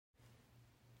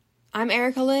I'm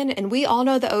Erica Lynn, and we all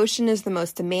know the ocean is the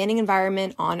most demanding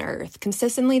environment on Earth,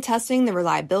 consistently testing the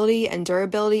reliability and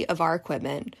durability of our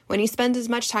equipment. When you spend as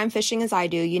much time fishing as I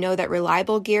do, you know that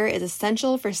reliable gear is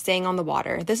essential for staying on the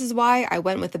water. This is why I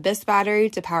went with the Abyss battery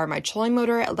to power my trolling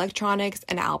motor, electronics,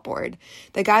 and outboard.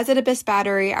 The guys at Abyss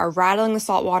Battery are rattling the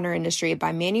saltwater industry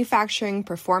by manufacturing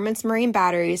performance marine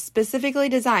batteries specifically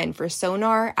designed for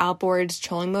sonar, outboards,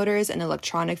 trolling motors, and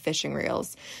electronic fishing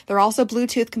reels. They're also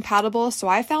Bluetooth compatible, so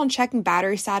I found checking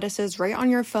battery statuses right on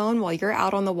your phone while you're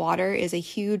out on the water is a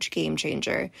huge game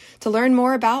changer. To learn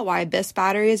more about why Abyss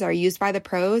batteries are used by the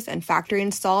pros and factory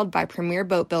installed by premier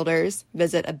boat builders,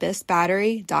 visit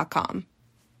abyssbattery.com.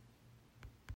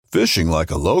 Fishing like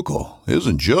a local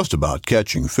isn't just about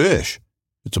catching fish.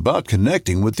 It's about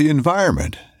connecting with the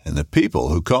environment and the people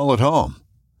who call it home.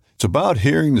 It's about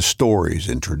hearing the stories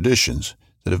and traditions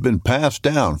that have been passed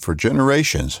down for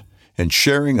generations and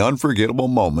sharing unforgettable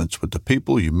moments with the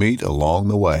people you meet along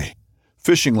the way.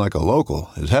 Fishing like a local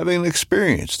is having an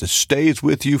experience that stays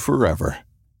with you forever.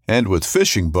 And with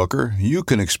Fishing Booker, you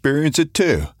can experience it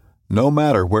too, no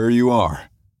matter where you are.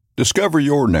 Discover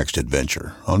your next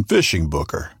adventure on Fishing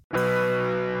Booker.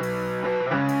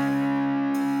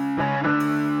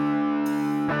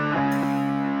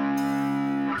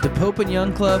 The Pope and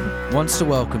Young Club wants to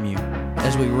welcome you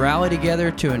as we rally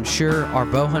together to ensure our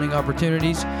bow hunting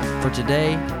opportunities for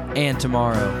today and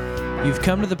tomorrow. You've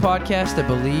come to the podcast that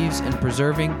believes in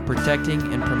preserving,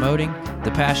 protecting, and promoting the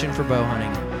passion for bow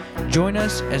hunting. Join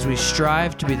us as we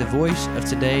strive to be the voice of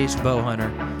today's bow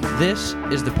hunter. This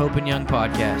is the Pope and Young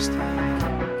Podcast.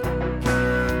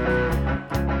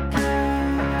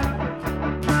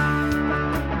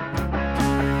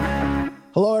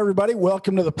 Hello, everybody.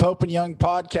 Welcome to the Pope and Young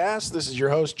Podcast. This is your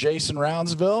host, Jason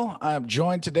Roundsville. I am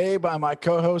joined today by my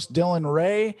co-host, Dylan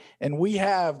Ray, and we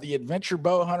have the adventure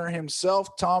bow hunter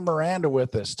himself, Tom Miranda,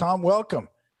 with us. Tom, welcome.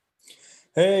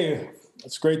 Hey,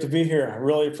 it's great to be here. I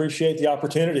really appreciate the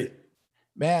opportunity.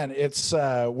 Man,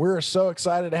 we're so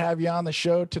excited to have you on the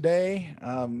show today.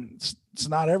 It's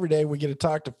not every day we get to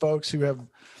talk to folks who have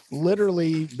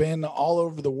literally been all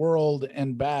over the world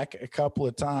and back a couple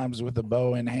of times with a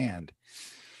bow in hand.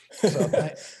 So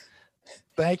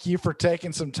thank you for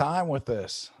taking some time with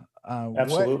us.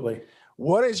 Absolutely.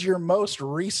 What is your most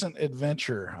recent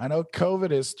adventure? I know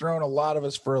COVID has thrown a lot of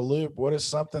us for a loop. What is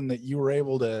something that you were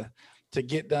able to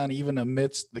get done even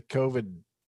amidst the COVID?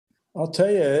 I'll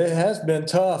tell you, it has been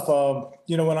tough.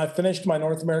 When I finished my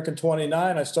North American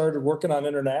 29, I started working on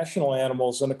international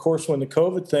animals. And of course, when the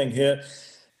COVID thing hit,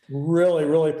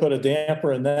 really put a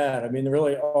damper in that. I mean,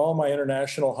 really all my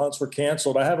international hunts were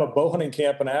canceled. I have a bow hunting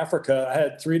camp in Africa. I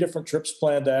had 3 different trips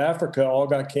planned to Africa, all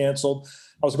got canceled.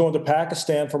 I was going to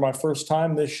Pakistan for my first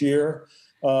time this year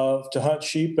to hunt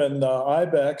sheep and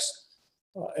ibex,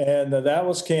 and that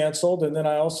was canceled. And then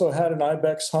I also had an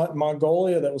ibex hunt in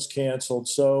Mongolia that was canceled.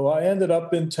 So I ended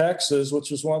up in Texas, which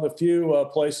was one of the few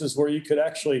places where you could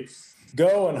actually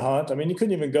go and hunt. I mean, you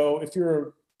couldn't even go if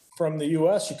you're from the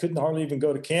U.S., you couldn't hardly even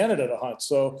go to Canada to hunt.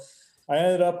 So I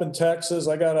ended up in Texas.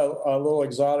 I got a little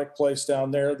exotic place down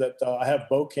there that I have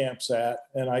bow camps at,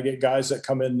 and I get guys that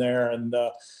come in there. And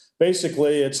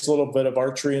basically, it's a little bit of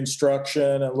archery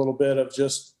instruction, a little bit of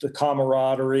just the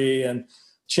camaraderie and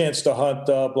chance to hunt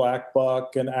black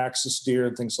buck and axis deer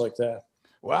and things like that.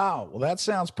 Wow. Well, that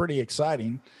sounds pretty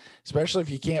exciting, especially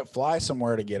if you can't fly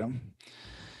somewhere to get them.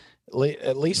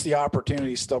 At least the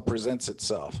opportunity still presents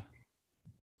itself.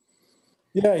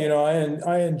 Yeah,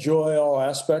 I enjoy all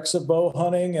aspects of bow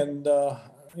hunting, and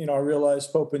I realize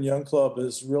Pope and Young Club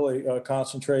is really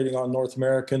concentrating on North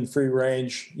American free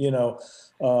range,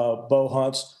 bow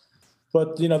hunts.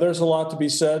 But there's a lot to be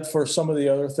said for some of the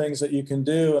other things that you can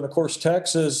do, and of course,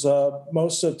 Texas.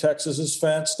 Most of Texas is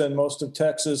fenced, and most of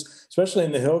Texas, especially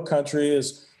in the hill country,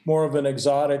 is more of an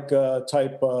exotic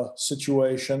type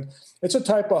situation. It's a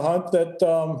type of hunt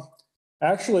that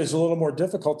actually is a little more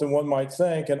difficult than one might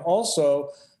think. And also,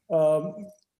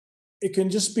 it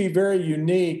can just be very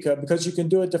unique because you can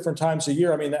do it different times of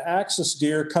year. I mean, the axis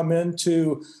deer come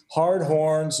into hard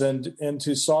horns and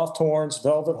into soft horns,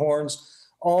 velvet horns,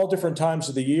 all different times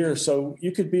of the year. So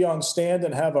you could be on stand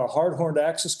and have a hard-horned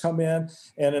axis come in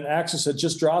and an axis that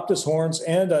just dropped his horns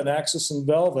and an axis in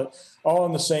velvet all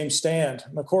on the same stand.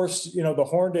 And of course, the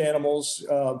horned animals,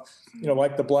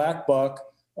 like the black buck,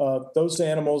 those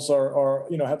animals are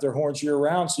have their horns year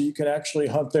round, so you can actually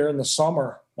hunt there in the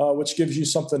summer, which gives you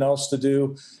something else to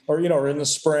do, or in the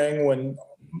spring when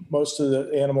most of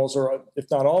the animals, or if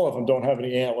not all of them, don't have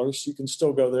any antlers. You can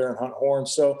still go there and hunt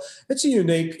horns. So it's a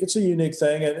unique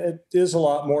thing, and it is a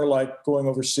lot more like going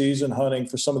overseas and hunting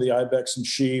for some of the ibex and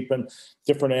sheep and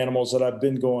different animals that I've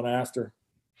been going after.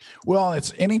 Well,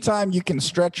 it's anytime you can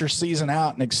stretch your season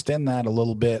out and extend that a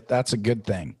little bit, that's a good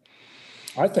thing.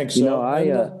 I think so. You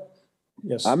know,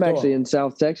 yes, I'm actually in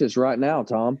South Texas right now,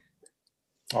 Tom.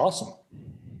 Awesome.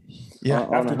 Yeah.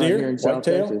 After hunt deer, here in South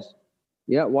whitetail? Texas.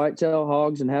 Yeah, whitetail,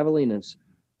 hogs, and javelinas.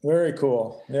 Very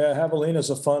cool. Yeah, javelina's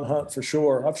a fun hunt for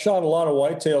sure. I've shot a lot of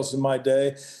whitetails in my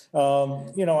day.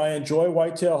 You know, I enjoy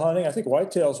whitetail hunting. I think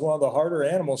whitetail is one of the harder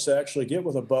animals to actually get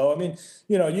with a bow. I mean,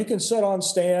 you know, you can sit on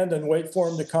stand and wait for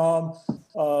them to come.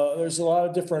 There's a lot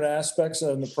of different aspects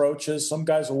and approaches. Some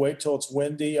guys will wait till it's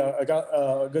windy. I got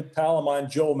a good pal of mine,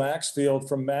 Joel Maxfield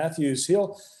from Matthews.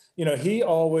 He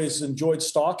always enjoyed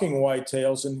stalking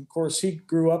whitetails. And of course, he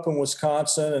grew up in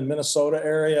Wisconsin and Minnesota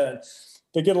area, and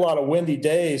they get a lot of windy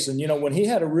days. And, you know, when he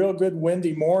had a real good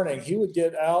windy morning, he would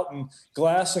get out and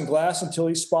glass until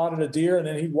he spotted a deer. And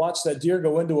then he'd watch that deer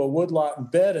go into a woodlot and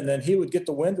bed. And then he would get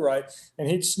the wind right and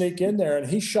he'd sneak in there. And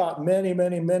he shot many,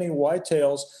 many, many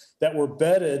whitetails that were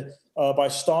bedded by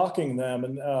stalking them.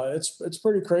 And it's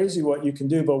pretty crazy what you can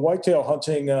do. But whitetail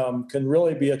hunting can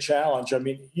really be a challenge. I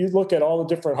mean, you look at all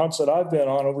the different hunts that I've been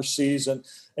on overseas and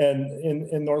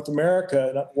in North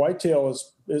America, whitetail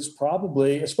is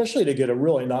probably, especially to get a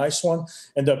really nice one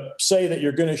and to say that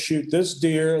you're going to shoot this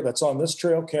deer that's on this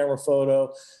trail camera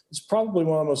photo is probably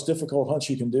one of the most difficult hunts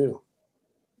you can do.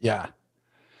 Yeah.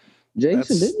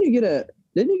 Jason, didn't you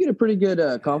get a pretty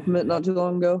good compliment not too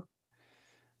long ago?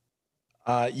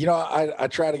 You know, I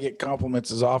try to get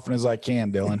compliments as often as I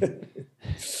can, Dylan.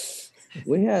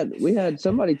 We had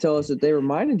somebody tell us that they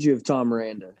reminded you of Tom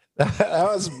Miranda. That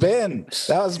was Ben.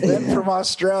 That was Ben from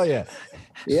Australia.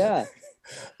 Yeah.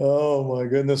 Oh my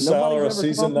goodness! Nobody's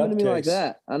ever complimented me like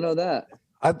that. I know that.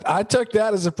 I took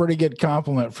that as a pretty good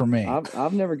compliment for me.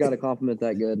 I've never got a compliment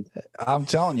that good. I'm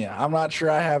telling you, I'm not sure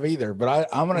I have either, but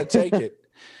I'm going to take it.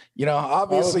 You know,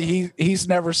 obviously he's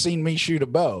never seen me shoot a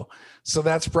bow, so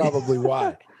that's probably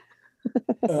why.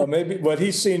 Maybe, but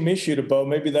he's seen me shoot a bow.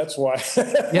 Maybe that's why.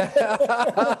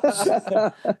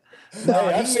 Yeah. No,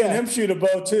 hey, I've seen him shoot a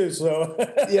bow too. So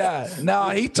yeah, no,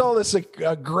 he told us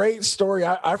a great story.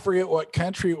 I forget what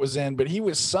country it was in, but he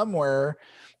was somewhere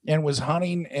and was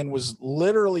hunting and was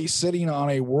literally sitting on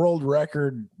a world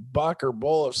record buck or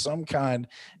bull of some kind.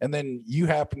 And then you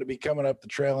happened to be coming up the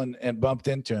trail and bumped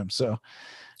into him. So it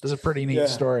was a pretty neat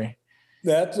story.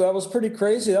 That was pretty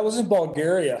crazy. That was in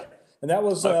Bulgaria. And that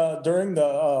was during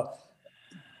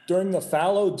the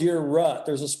fallow deer rut.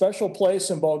 There's a special place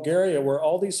in Bulgaria where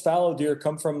all these fallow deer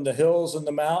come from the hills and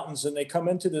the mountains, and they come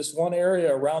into this one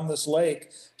area around this lake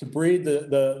to breed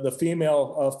the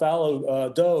female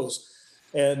fallow does.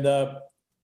 And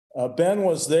Ben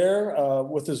was there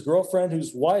with his girlfriend,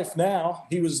 whose wife now.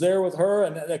 He was there with her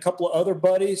and a couple of other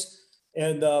buddies.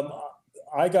 And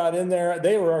I got in there.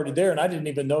 They were already there, and I didn't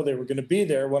even know they were going to be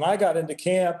there. When I got into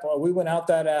camp, we went out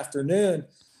that afternoon,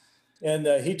 and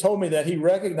he told me that he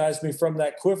recognized me from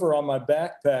that quiver on my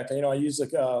backpack. You know, I use a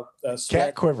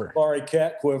cat quiver, safari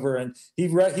cat quiver, and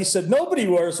he said nobody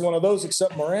wears one of those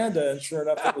except Miranda, and sure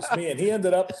enough, it was me. And he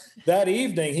ended up that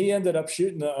evening. He ended up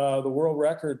shooting the world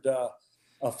record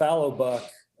a fallow buck.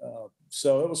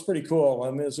 So it was pretty cool.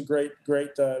 I mean, it was a great.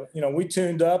 We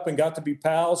tuned up and got to be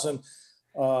pals, and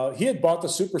he had bought the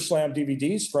Super Slam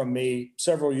DVDs from me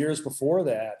several years before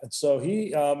that. And so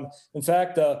he, in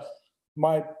fact,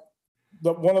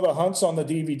 one of the hunts on the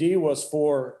DVD was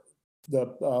for the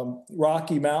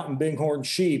Rocky Mountain bighorn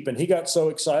sheep. And he got so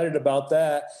excited about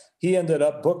that, he ended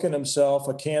up booking himself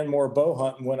a Canmore bow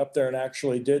hunt and went up there and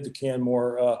actually did the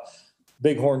Canmore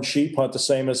bighorn sheep hunt, the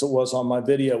same as it was on my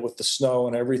video with the snow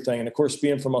and everything. And of course,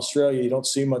 being from Australia, you don't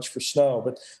see much for snow.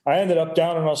 But I ended up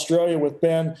down in Australia with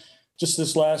Ben just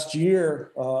this last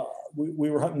year.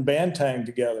 We were hunting bantang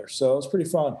together. So it was pretty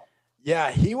fun.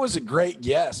 Yeah, he was a great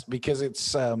guest because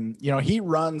it's, he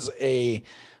runs a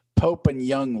Pope and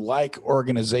Young like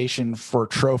organization for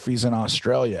trophies in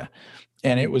Australia.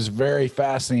 And it was very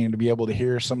fascinating to be able to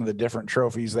hear some of the different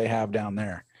trophies they have down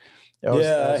there.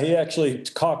 He actually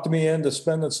talked me into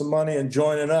spending some money and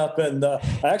joining up. And I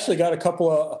actually got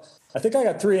I think I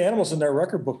got 3 animals in their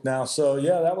record book now. So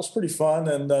yeah, that was pretty fun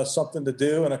and something to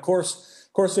do. And of course,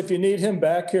 if you need him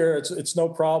back here, it's no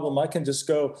problem. I can just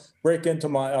go break into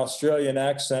my Australian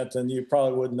accent and you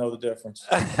probably wouldn't know the difference.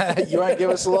 You want to give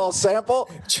us a little sample?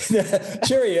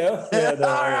 Cheerio. Yeah, no,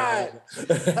 all right.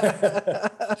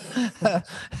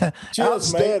 Cheers,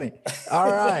 outstanding. Mate.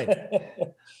 All right.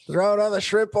 Throw another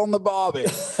shrimp on the barbie.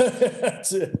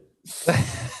 That's it.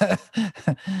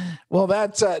 Well,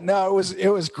 that's no, it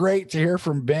was great to hear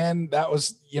from Ben. That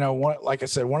was, like I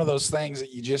said, one of those things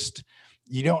that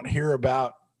you don't hear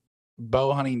about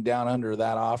bow hunting down under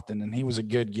that often, and he was a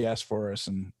good guest for us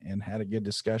and had a good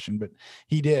discussion. But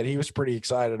he was pretty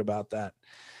excited about that,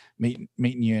 meeting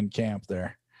you in camp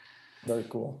there. Very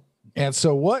cool. And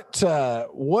so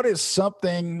what is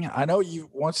something, I know you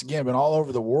once again been all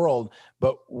over the world,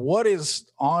 but what is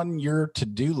on your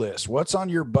to-do list? What's on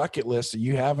your bucket list that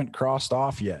you haven't crossed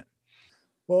off yet?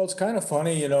 Well, it's kind of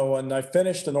funny, when I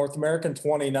finished the North American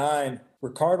 29,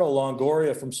 Ricardo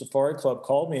Longoria from Safari Club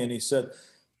called me and he said,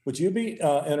 would you be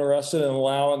interested in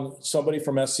allowing somebody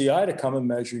from SCI to come and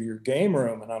measure your game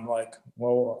room? And I'm like,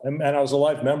 well, and I was a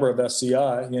life member of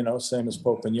SCI, same as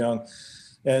Pope and Young.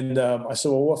 And I said,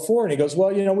 well, what for? And he goes, well,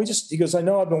 he goes, I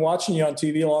know I've been watching you on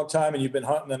TV a long time and you've been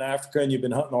hunting in Africa and you've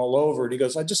been hunting all over. And he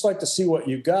goes, I'd just like to see what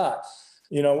you got,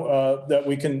 that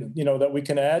we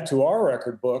can add to our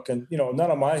record book. And,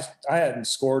 I hadn't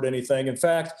scored anything. In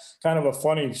fact, kind of a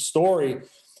funny story.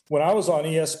 When I was on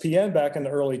ESPN back in the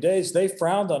early days, they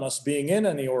frowned on us being in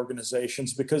any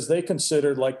organizations because they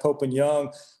considered like Pope and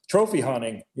Young trophy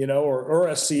hunting, or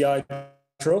SCI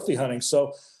trophy hunting.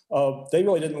 So they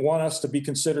really didn't want us to be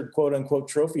considered quote unquote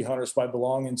trophy hunters by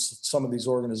belonging to some of these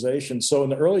organizations. So in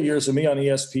the early years of me on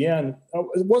ESPN,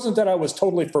 it wasn't that I was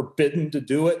totally forbidden to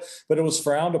do it, but it was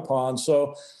frowned upon.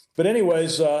 So, but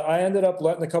anyways, I ended up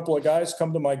letting a couple of guys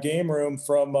come to my game room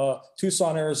from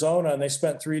Tucson, Arizona, and they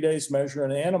spent 3 days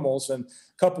measuring animals. And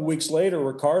a couple of weeks later,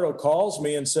 Ricardo calls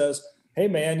me and says, hey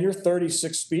man, you're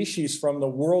 36 species from the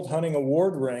World Hunting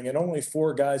Award ring and only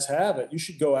 4 guys have it. You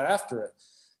should go after it.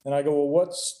 And I go, well,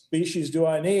 what species do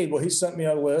I need? Well, he sent me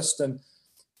a list and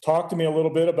talked to me a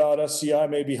little bit about SCI,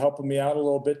 maybe helping me out a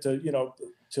little bit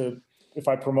to if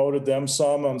I promoted them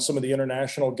some on some of the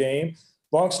international game.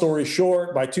 Long story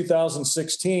short, by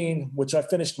 2016, which I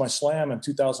finished my slam in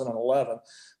 2011,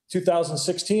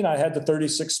 2016, I had the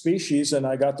 36 species and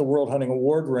I got the World Hunting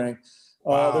Award ring.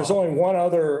 Wow. There's only one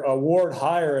other award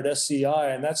higher at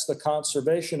SCI, and that's the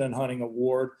Conservation and Hunting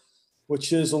Award,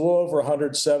 which is a little over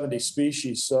 170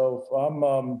 species. So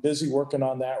I'm busy working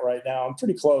on that right now. I'm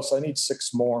pretty close. I need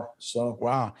 6 more. So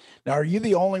wow. Now, are you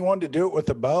the only one to do it with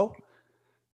a bow?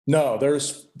 No,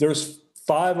 there's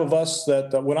 5 of us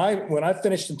that when I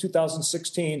finished in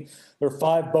 2016, there were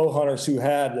 5 bow hunters who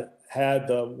had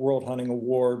the World Hunting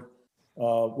Award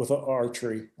with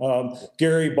archery.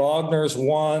 Gary Bogner's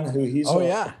one, who he's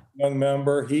a young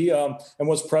member. He and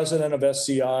was president of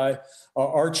SCI.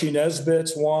 Archie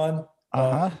Nesbitt's one.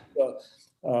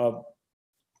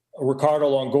 Ricardo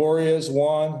Longoria's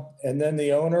one, and then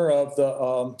the owner of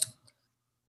the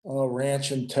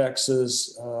ranch in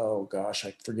Texas. Oh gosh,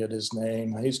 I forget his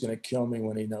name. He's going to kill me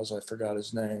when he knows I forgot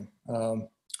his name.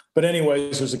 But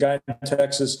anyways, there's a guy in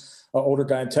Texas, an older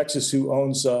guy in Texas who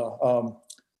owns a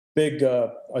big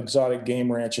exotic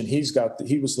game ranch, and he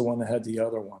was the one that had the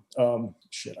other one.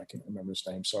 I can't remember his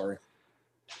name. Sorry.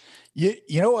 You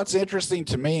know what's interesting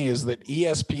to me is that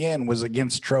ESPN was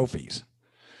against trophies,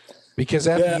 because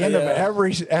at the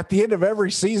end of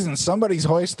every season, somebody's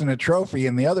hoisting a trophy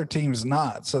and the other team's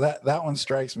not. So that one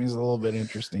strikes me as a little bit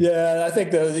interesting. Yeah, I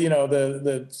think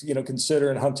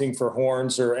considering hunting for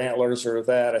horns or antlers or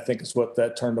that, I think is what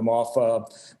that turned them off.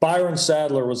 Byron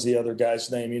Sadler was the other guy's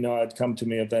name. Had come to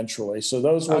me eventually. So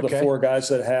those were the 4 guys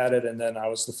that had it, and then I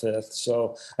was the 5th.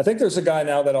 So I think there's a guy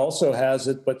now that also has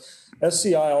it, but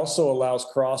SCI also allows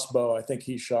crossbow. I think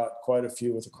he shot quite a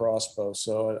few with a crossbow.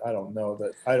 So I don't know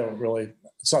that.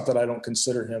 It's not that I don't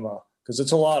consider him because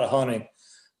it's a lot of hunting.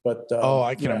 But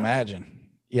I can imagine.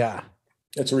 Yeah,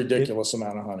 it's a ridiculous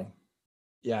amount of hunting.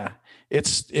 Yeah,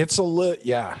 it's a lit.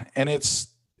 Yeah, and it's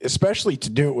especially to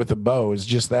do it with a bow is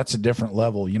just that's a different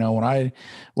level.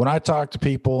 When I talk to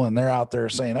people and they're out there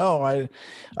saying, "Oh,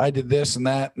 I did this and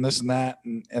that and this and that,"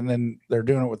 and then they're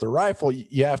doing it with a rifle,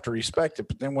 you have to respect it.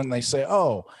 But then when they say,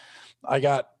 "Oh, I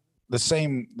got the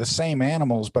same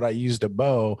animals, but I used a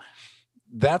bow,"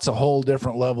 that's a whole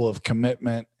different level of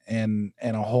commitment and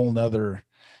a whole nother.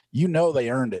 They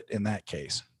earned it in that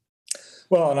case.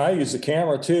 Well, and I use a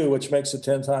camera too, which makes it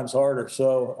 10 times harder.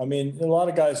 So, a lot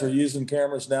of guys are using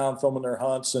cameras now and filming their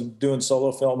hunts and doing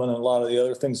solo filming and a lot of the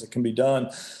other things that can be done.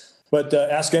 But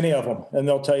ask any of them, and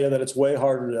they'll tell you that it's way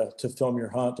harder to film your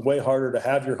hunt, way harder to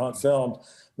have your hunt filmed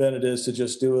than it is to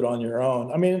just do it on your own.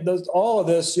 All of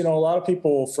this, a lot of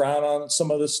people frown on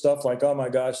some of this stuff like, oh my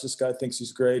gosh, this guy thinks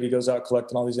he's great. He goes out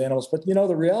collecting all these animals. But,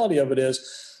 the reality of it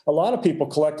is a lot of people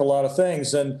collect a lot of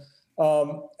things. And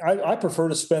I prefer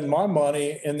to spend my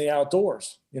money in the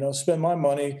outdoors, spend my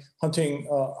money hunting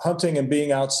and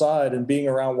being outside and being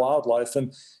around wildlife.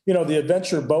 And, the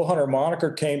adventure bow hunter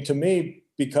moniker came to me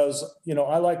because,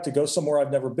 I like to go somewhere I've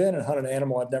never been and hunt an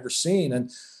animal I've never seen. And,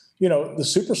 the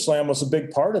Super Slam was a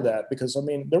big part of that because, I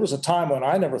mean, there was a time when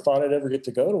I never thought I'd ever get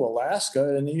to go to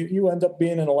Alaska, and you end up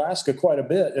being in Alaska quite a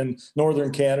bit, in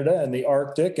northern Canada and the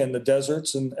Arctic and the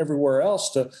deserts and everywhere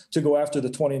else to go after the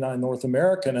 29 North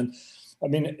American. And I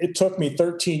mean, it took me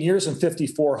 13 years and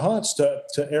 54 hunts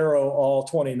to arrow all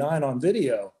 29 on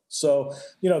video. So,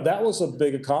 that was a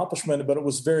big accomplishment, but it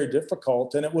was very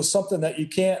difficult. And it was something that you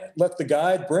can't let the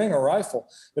guide bring a rifle.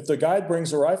 If the guide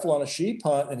brings a rifle on a sheep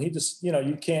hunt and he just,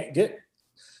 you can't get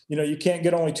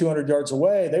only 200 yards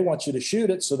away, they want you to shoot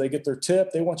it. So they get their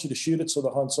tip. They want you to shoot it. So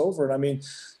the hunt's over. And I mean,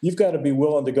 you've got to be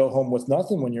willing to go home with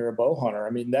nothing when you're a bow hunter. I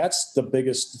mean, that's the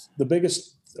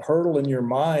biggest hurdle in your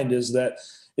mind, is that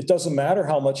it doesn't matter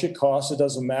how much it costs. It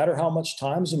doesn't matter how much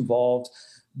time's involved,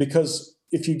 because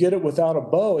if you get it without a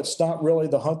bow, it's not really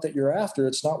the hunt that you're after.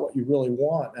 It's not what you really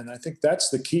want. And I think that's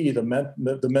the key,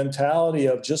 the mentality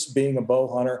of just being a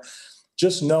bow hunter,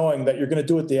 just knowing that you're going to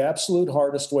do it the absolute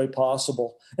hardest way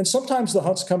possible. And sometimes the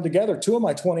hunts come together. 2 of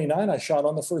my 29 I shot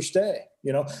on the first day.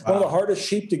 Wow. One of the hardest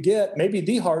sheep to get, maybe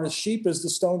the hardest sheep, is the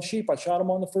stone sheep. I shot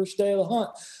them on the first day of the hunt.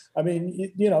 I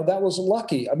mean, that was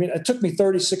lucky. I mean, it took me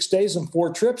 36 days and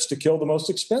 4 trips to kill the most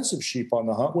expensive sheep on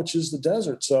the hunt, which is the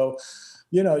desert. So,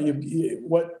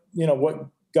 what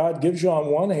God gives you on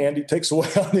one hand, he takes away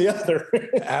on the other.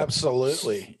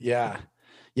 Absolutely. Yeah.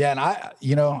 Yeah. And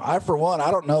I, for one, I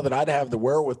don't know that I'd have the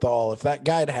wherewithal. If that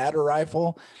guy had a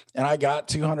rifle and I got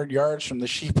 200 yards from the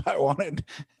sheep I wanted,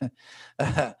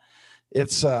 I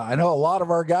know a lot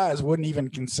of our guys wouldn't even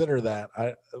consider that.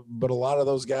 But a lot of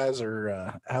those guys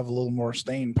have a little more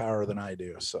staying power than I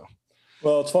do. So,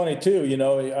 well, it's funny too.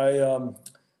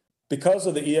 Because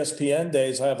of the ESPN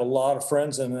days, I have a lot of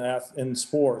friends in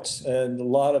sports, and a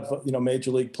lot of,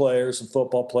 major league players and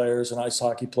football players and ice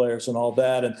hockey players and all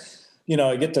that. And,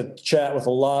 I get to chat with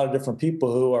a lot of different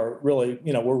people who are really,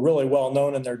 were really well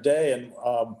known in their day. And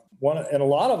a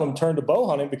lot of them turned to bow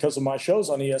hunting because of my shows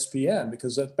on ESPN,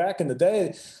 because back in the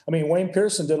day, I mean, Wayne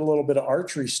Pearson did a little bit of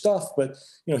archery stuff, but,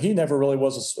 he never really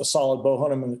was a solid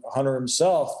bow hunter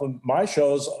himself. And my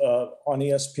shows on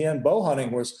ESPN, bow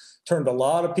hunting turned a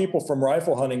lot of people from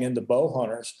rifle hunting into bow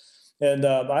hunters. And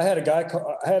I had a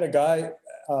guy,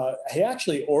 he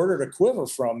actually ordered a quiver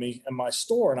from me in my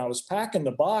store, and I was packing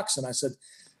the box, and I said,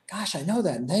 gosh, I know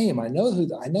that name. I know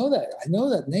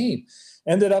that name.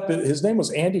 Ended up, his name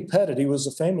was Andy Pettit. He was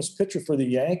a famous pitcher for the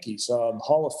Yankees,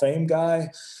 Hall of Fame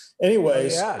guy.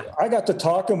 Anyways, I got to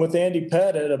talking with Andy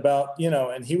Pettit about,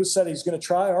 and he said he's going to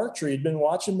try archery. He'd been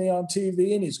watching me on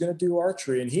TV, and he's going to do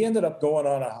archery. And he ended up going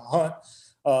on a hunt,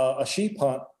 a sheep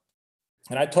hunt.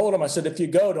 And I told him, I said, if you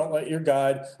go, don't let your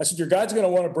guide. I said, your guide's going to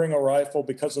want to bring a rifle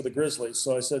because of the grizzlies.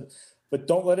 So I said, but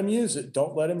don't let him use it.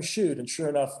 Don't let him shoot. And sure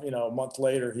enough, a month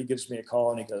later, he gives me a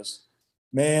call and he goes,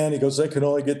 man, they can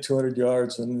only get 200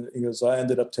 yards. And he goes, I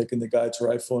ended up taking the guide's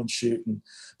rifle and shooting.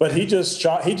 But he just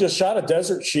shot a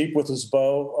desert sheep with his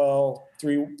bow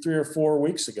 3 or 4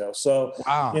 weeks ago. So,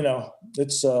 wow.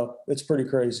 It's pretty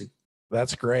crazy.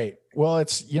 That's great. Well,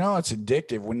 it's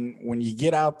addictive when you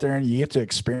get out there and you get to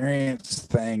experience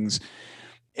things,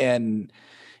 and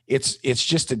it's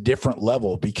just a different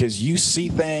level, because you see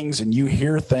things and you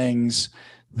hear things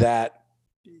that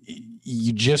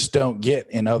you just don't get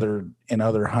in other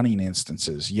hunting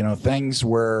instances. Things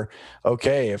where,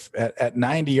 okay, if at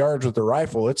 90 yards with the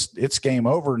rifle, it's game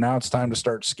over. Now it's time to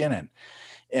start skinning.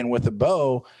 And with the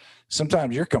bow,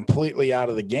 sometimes you're completely out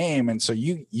of the game. And so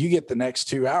you get the next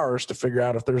 2 hours to figure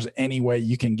out if there's any way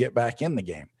you can get back in the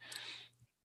game.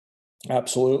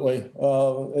 Absolutely.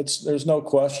 There's no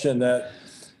question that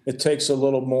it takes a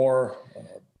little more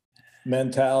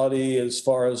mentality as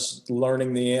far as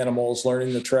learning the animals,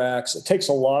 learning the tracks. It takes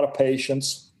a lot of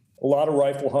patience. A lot of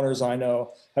rifle hunters I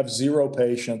know have zero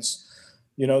patience.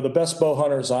 The best bow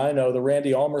hunters I know, the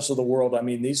Randy Almers of the world, I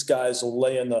mean, these guys will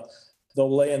lay in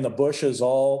the bushes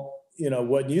all,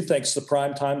 what you think's the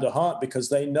prime time to hunt, because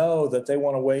they know that they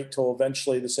want to wait till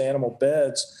eventually this animal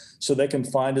beds so they can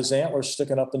find his antlers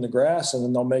sticking up in the grass, and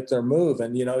then they'll make their move.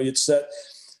 And, it's that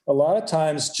a lot of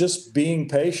times just being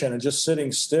patient and just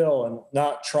sitting still and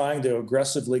not trying to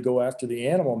aggressively go after the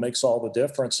animal makes all the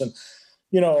difference. And,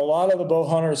 a lot of the bow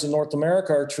hunters in North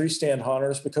America are tree stand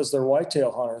hunters because they're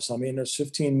whitetail hunters. I mean, there's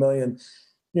 15 million,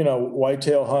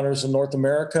 whitetail hunters in North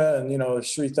America, and,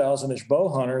 there's 3,000-ish bow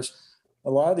hunters. A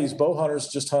lot of these bow hunters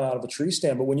just hunt out of a tree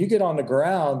stand. But when you get on the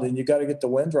ground and you got to get the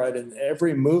wind right, and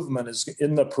every movement is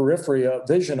in the periphery of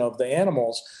vision of the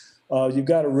animals, you've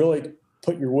got to really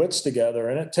put your wits together.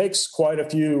 And it takes quite a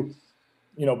few,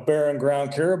 barren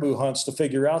ground caribou hunts to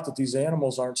figure out that these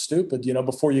animals aren't stupid,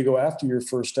 before you go after your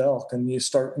first elk and you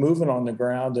start moving on the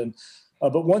ground. And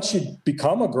but once you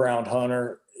become a ground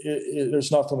hunter,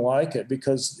 there's nothing like it,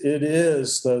 because it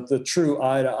is the true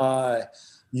eye to eye,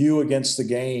 you against the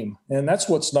game. And that's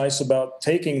what's nice about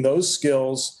taking those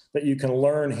skills that you can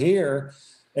learn here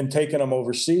and taking them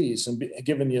overseas and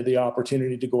giving you the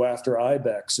opportunity to go after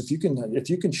ibex. If you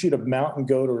can shoot a mountain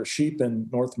goat or a sheep in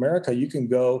North America, you can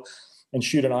go and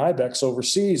shoot an ibex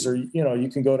overseas, or you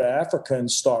can go to Africa and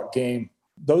stalk game.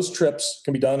 Those trips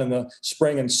can be done in the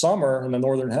spring and summer in the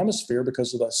northern hemisphere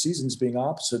because of the seasons being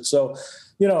opposite. So,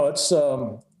 it's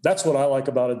that's what I like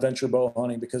about adventure bow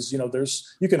hunting, because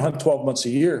you can hunt 12 months a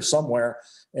year somewhere,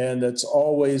 and it's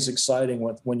always exciting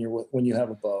when you have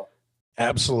a bow.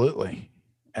 Absolutely.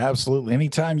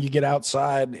 Anytime you get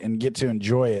outside and get to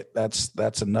enjoy it,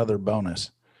 that's another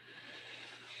bonus.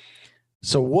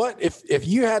 So what if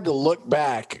you had to look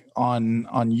back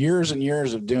on years and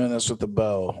years of doing this with the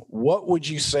bow, what would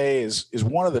you say is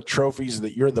one of the trophies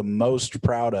that you're the most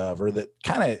proud of, or that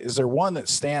is there one that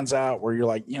stands out where you're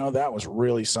like, that was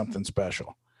really something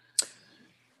special?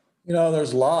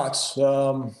 There's lots.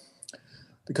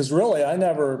 Because really, I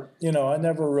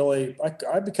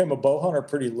became a bow hunter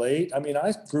pretty late. I mean,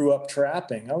 I grew up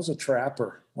trapping. I was a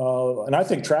trapper. And I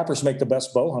think trappers make the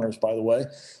best bow hunters, by the way,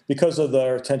 because of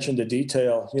their attention to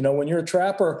detail. When you're a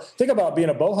trapper, think about being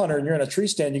a bow hunter and you're in a tree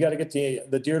stand, you got to get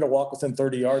the deer to walk within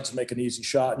 30 yards and make an easy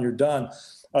shot, and you're done.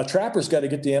 A trapper's got to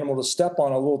get the animal to step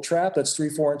on a little trap that's 3,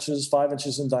 4 inches, 5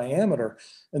 inches in diameter.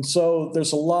 And so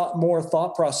there's a lot more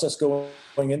thought process going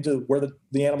into where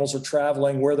the animals are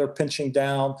traveling, where they're pinching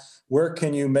down, where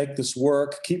can you make this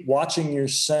work, keep watching your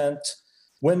scent,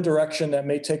 wind direction that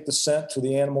may take the scent for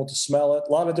the animal to smell it.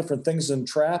 A lot of different things in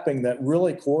trapping that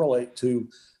really correlate to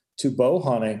bow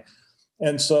hunting.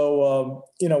 And so,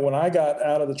 when I got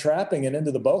out of the trapping and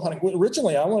into the bow hunting,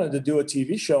 originally I wanted to do a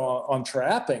TV show on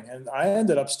trapping, and I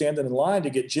ended up standing in line to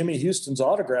get Jimmy Houston's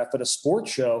autograph at a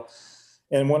sports show.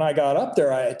 And when I got up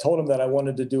there, I told him that I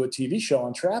wanted to do a TV show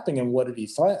on trapping, and what did he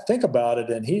think about it?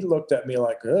 And he looked at me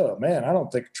like, oh man, I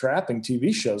don't think trapping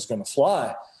TV show is going to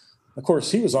fly. Of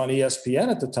course, he was on ESPN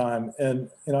at the time. And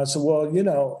I said, well,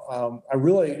 I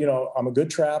really, I'm a good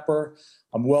trapper.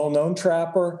 I'm a well-known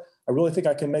trapper. I really think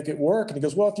I can make it work. And he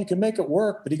goes, well, if you can make it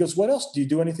work, but he goes, what else? Do you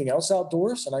do anything else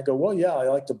outdoors? And I go, well, yeah, I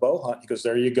like to bow hunt. He goes,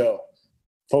 there you go.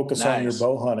 Focus on your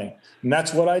bow hunting. And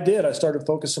that's what I did. I started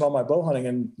focusing on my bow hunting.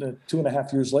 And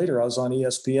 2.5 years later, I was on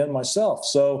ESPN myself.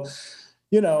 So,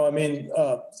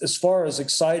 as far as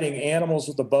exciting animals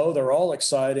with the bow, they're all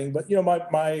exciting. But,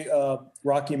 my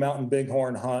Rocky Mountain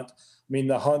bighorn hunt,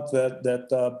 the hunt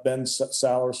that Ben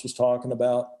Salers was talking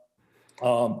about,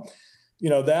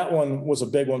 that one was a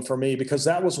big one for me, because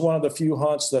that was one of the few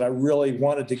hunts that I really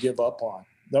wanted to give up on.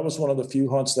 That was one of the few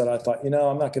hunts that I thought, I'm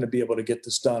not going to be able to get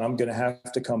this done. I'm going to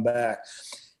have to come back.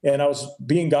 And I was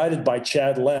being guided by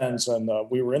Chad Lenz, and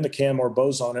we were in the Canmore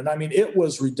Bow Zone. And it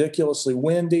was ridiculously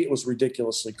windy. It was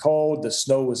ridiculously cold. The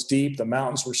snow was deep. The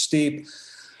mountains were steep.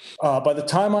 By the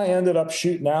time I ended up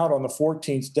shooting out on the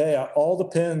 14th day, all the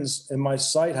pins in my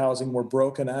sight housing were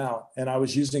broken out, and I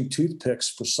was using toothpicks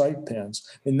for sight pins.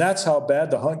 And that's how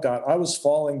bad the hunt got. I was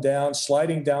falling down,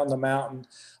 sliding down the mountain.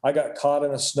 I got caught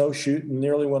in a snowshoot and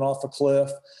nearly went off a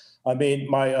cliff.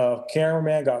 My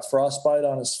cameraman got frostbite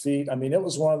on his feet. It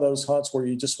was one of those hunts where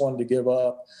you just wanted to give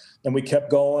up. And we kept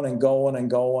going and going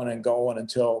and going and going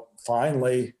until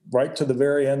finally, right to the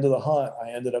very end of the hunt,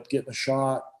 I ended up getting a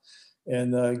shot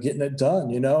and getting it done,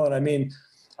 And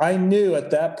I knew at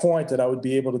that point that I would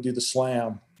be able to do the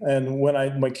slam. And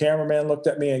when my cameraman looked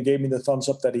at me and gave me the thumbs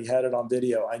up that he had it on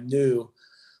video, I knew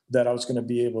that I was going to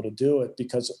be able to do it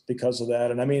because of that.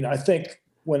 And I think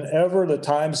whenever the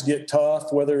times get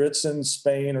tough, whether it's in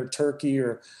Spain or Turkey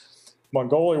or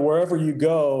Mongolia, wherever you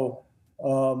go,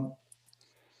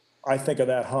 I think of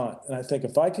that hunt. And I think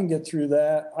if I can get through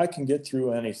that, I can get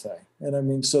through anything.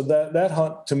 And so that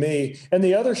hunt to me, and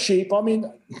the other sheep,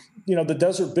 the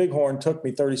desert bighorn took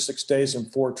me 36 days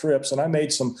and 4 trips, and I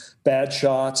made some bad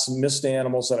shots and missed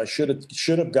animals that I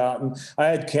should have gotten. I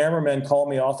had cameramen call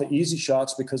me off the easy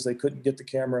shots because they couldn't get the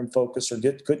camera in focus or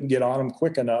couldn't get on them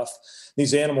quick enough.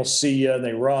 These animals see you and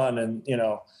they run, and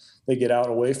they get out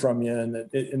away from you,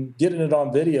 and getting it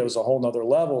on video is a whole nother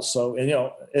level. So,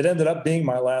 it ended up being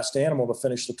my last animal to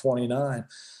finish the 29.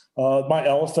 My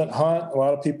elephant hunt, a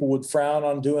lot of people would frown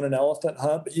on doing an elephant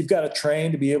hunt, but you've got to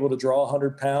train to be able to draw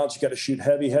 100 pounds. You got to shoot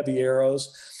heavy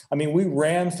arrows. We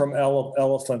ran from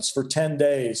elephants for 10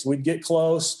 days. We'd get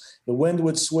close. The wind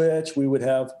would switch. We would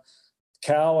have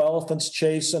cow elephants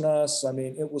chasing us.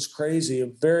 It was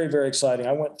crazy. Very, very exciting.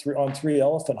 I went on 3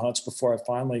 elephant hunts before I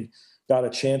finally got a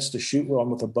chance to shoot one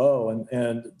with a bow,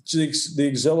 and the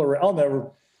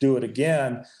exhilaration. do it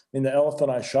again. I mean, the elephant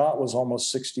I shot was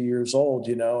almost 60 years old.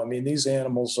 I mean, these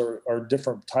animals are a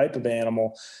different type of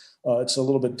animal. It's a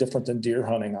little bit different than deer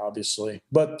hunting, obviously.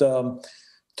 But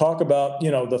talk about,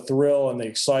 the thrill and the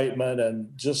excitement and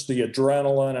just the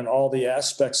adrenaline and all the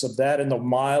aspects of that and the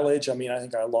mileage. I mean, I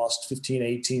think I lost 15,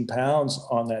 18 pounds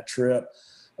on that trip.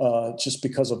 Just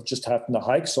because of just having to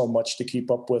hike so much to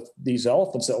keep up with these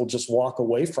elephants that will just walk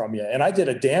away from you. And I did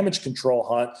a damage control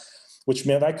hunt, which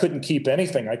meant I couldn't keep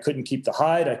anything. I couldn't keep the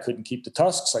hide. I couldn't keep the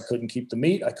tusks. I couldn't keep the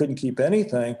meat. I couldn't keep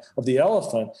anything of the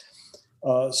elephant.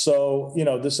 So,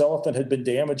 this elephant had been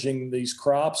damaging these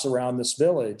crops around this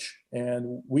village.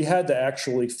 And we had to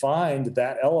actually find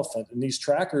that elephant. And these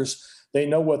trackers, they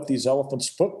know what these elephants'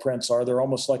 footprints are. They're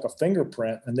almost like a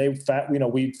fingerprint. And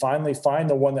we'd finally find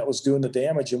the one that was doing the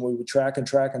damage, and we would track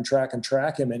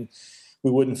him, and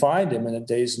we wouldn't find him in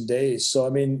days and days. So, I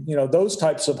mean, those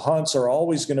types of hunts are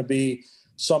always going to be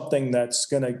something that's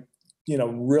going to,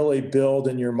 really build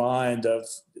in your mind of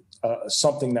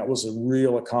something that was a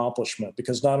real accomplishment,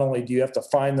 because not only do you have to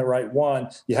find the right one,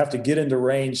 you have to get into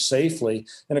range safely.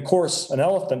 And of course, an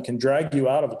elephant can drag you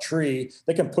out of a tree.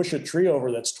 They can push a tree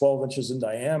over that's 12 inches in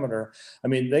diameter. I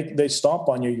mean, they stomp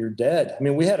on you, you're dead. I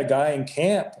mean, we had a guy in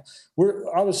camp.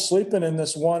 I was sleeping in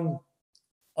this one,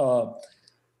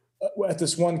 at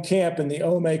this one camp in the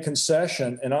Ome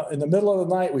concession. And in the middle of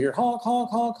the night, we hear honk, honk,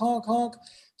 honk, honk, honk.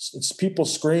 It's people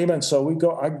screaming. So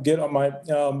I get on my,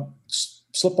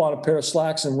 slip on a pair of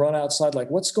slacks and run outside like,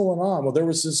 what's going on? Well, there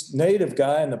was this native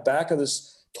guy in the back of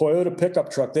this Toyota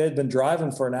pickup truck. They had been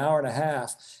driving for an hour and a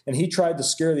half, and he tried to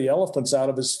scare the elephants out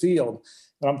of his field.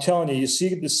 And I'm telling you, you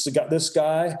see this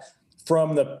guy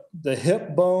from the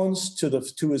hip bones to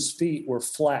his feet were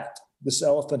flat. This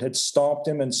elephant had stomped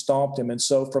him. And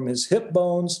so from his hip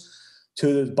bones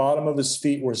to the bottom of his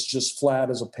feet was just flat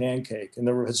as a pancake. And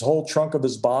his whole trunk of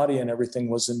his body and everything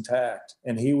was intact.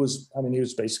 And he was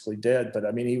basically dead, but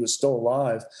he was still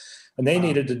alive. And they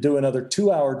needed to do another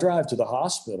 2-hour drive to the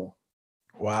hospital.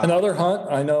 Wow. Another hunt.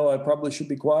 I know I probably should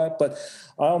be quiet, but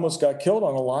I almost got killed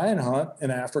on a lion hunt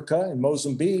in Africa, in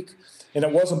Mozambique. And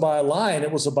it wasn't by a lion,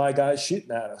 it was by guys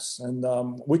shooting at us. And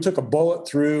we took a bullet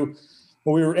through,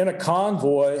 when we were in a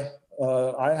convoy.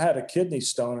 I had a kidney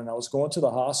stone and I was going to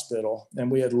the hospital, and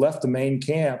we had left the main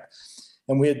camp,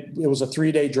 and it was a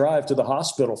 3-day drive to the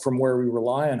hospital from where we were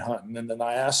lion hunting in the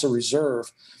Nyassa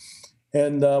Reserve.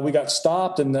 And we got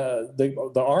stopped, and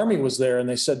the Army was there, and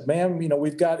they said, ma'am,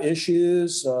 we've got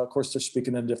issues. Of course, they're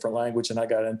speaking in a different language, and I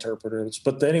got interpreters.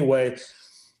 But anyway,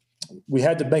 we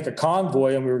had to make a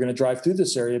convoy, and we were going to drive through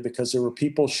this area because there were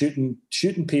people shooting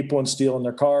people and stealing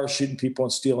their cars, shooting people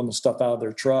and stealing the stuff out of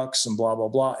their trucks, and blah, blah,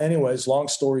 blah. Anyways, long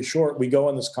story short, we go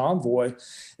in this convoy,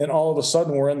 and all of a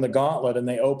sudden we're in the gauntlet, and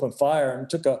they open fire and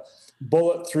took a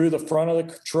bullet through the front of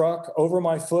the truck, over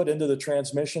my foot into the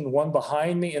transmission, one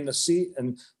behind me in the seat.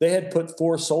 And they had put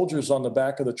 4 soldiers on the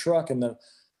back of the truck, and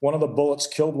one of the bullets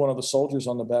killed one of the soldiers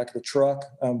on the back of the truck.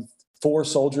 4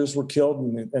 soldiers were killed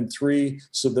and 3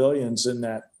 civilians in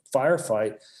that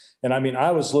firefight. And I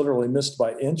was literally missed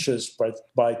by inches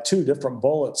by 2 different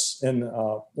bullets. And it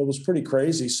was pretty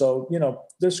crazy. So,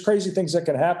 there's crazy things that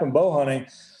can happen bow hunting.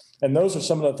 And those are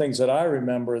some of the things that I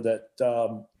remember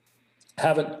that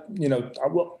haven't,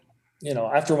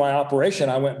 after my operation,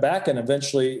 I went back and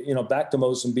eventually, back to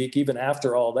Mozambique, even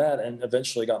after all that, and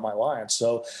eventually got my lion.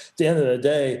 So at the end of the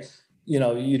day,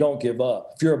 you don't give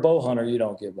up. If you're a bow hunter, you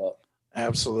don't give up.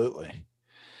 Absolutely.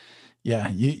 Yeah.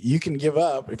 You can give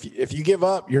up. If you give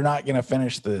up, you're not going to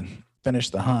finish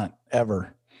the hunt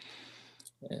ever.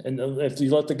 And if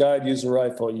you let the guide use the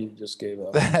rifle, you just gave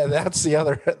up. That's the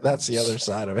other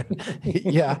side of it.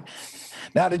 Yeah.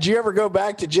 Now, did you ever go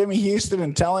back to Jimmy Houston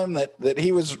and tell him that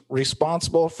he was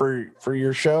responsible for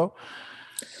your show?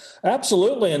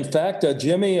 Absolutely. In fact,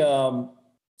 Jimmy,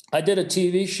 I did a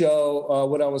TV show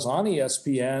when I was on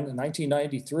ESPN in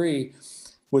 1993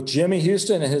 with Jimmy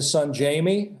Houston and his son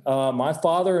Jamie, my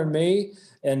father and me,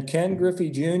 and Ken Griffey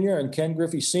Jr. and Ken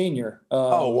Griffey Sr.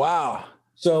 Oh, wow.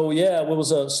 So, yeah, it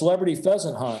was a celebrity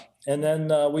pheasant hunt. And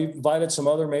then we invited some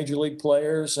other major league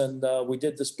players, and we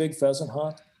did this big pheasant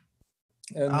hunt.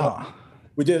 And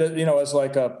we did it, as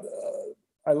like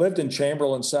I lived in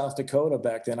Chamberlain, South Dakota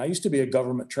back then. I used to be a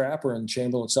government trapper in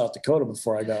Chamberlain, South Dakota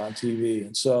before I got on TV.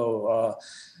 And so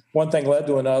one thing led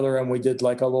to another, and we did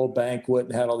like a little banquet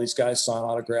and had all these guys sign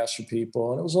autographs for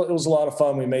people. And it was a lot of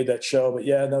fun. We made that show. But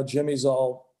yeah, no, Jimmy's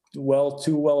too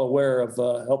well aware of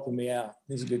helping me out.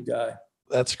 He's a good guy.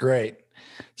 That's great.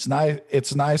 It's nice.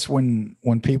 It's nice when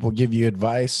people give you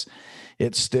advice,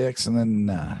 it sticks, and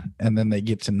then they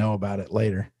get to know about it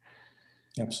later.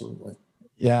 Absolutely.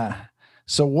 Yeah.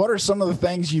 So what are some of the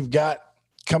things you've got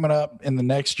coming up in the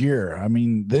next year? I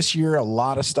mean, this year, a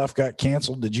lot of stuff got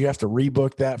canceled. Did you have to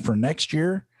rebook that for next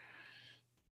year?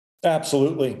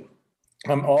 Absolutely.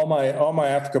 All my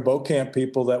Africa bow camp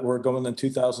people that were going in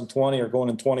 2020 are going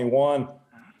in 21.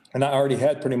 And I already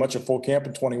had pretty much a full camp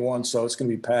in 21, so it's going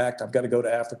to be packed. I've got to go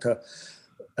to Africa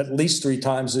at least 3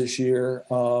 times this year.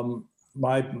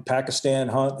 My Pakistan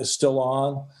hunt is still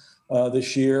on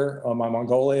this year. My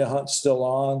Mongolia hunt's still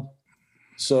on.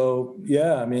 So,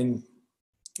 yeah, I mean,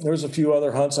 there's a few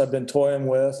other hunts I've been toying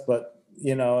with, but,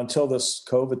 until this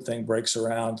COVID thing breaks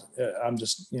around, I'm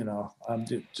just going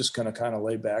to kind of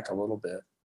lay back a little bit.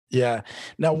 Yeah.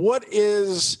 Now, what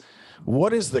is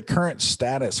the current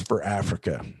status for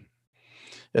Africa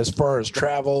as far as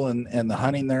travel and the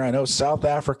hunting there? I know South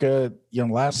Africa,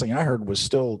 last thing I heard was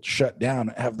still shut down.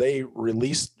 Have they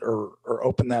released or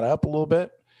opened that up a little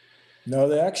bit? No,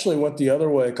 they actually went the other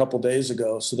way a couple of days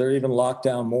ago. So they're even locked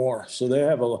down more. So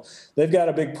they've got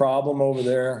a big problem over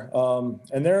there.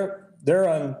 And they're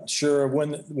unsure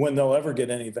when they'll ever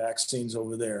get any vaccines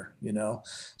over there,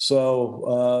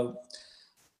 So,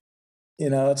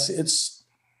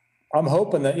 I'm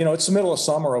hoping that, it's the middle of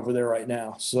summer over there right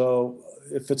now. So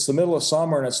if it's the middle of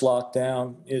summer and it's locked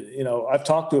down, I've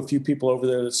talked to a few people over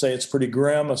there that say it's pretty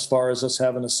grim as far as us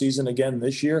having a season again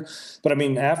this year. But I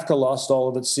mean, Africa lost all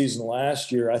of its season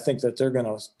last year. I think that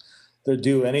they'll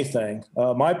do anything.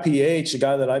 My PH, a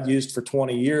guy that I've used for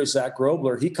 20 years, Zach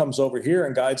Grobler, he comes over here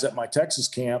and guides at my Texas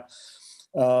camp.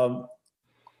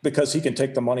 Because he can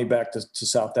take the money back to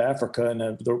South Africa, and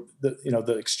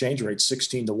the exchange rate's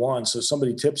 16 to 1. So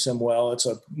somebody tips him well, it's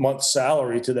a month's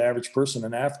salary to the average person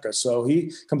in Africa. So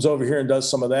he comes over here and does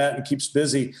some of that and keeps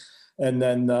busy. And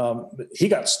then he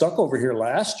got stuck over here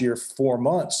last year 4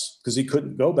 months because he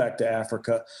couldn't go back to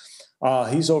Africa.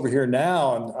 He's over here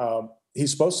now, and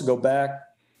he's supposed to go back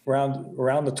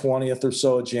around the 20th or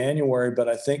so of January. But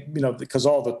I think, because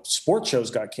all the sports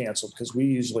shows got canceled, because we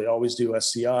usually always do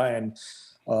SCI and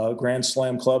Grand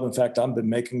Slam Club. In fact, I've been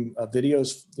making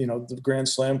videos. The Grand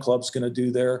Slam Club's going to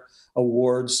do their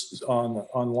awards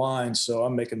online, so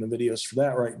I'm making the videos for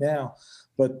that right now.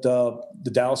 But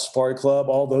the Dallas Safari Club,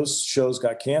 all those shows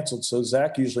got canceled. So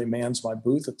Zach usually mans my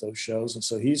booth at those shows, and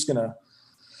so he's going to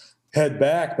head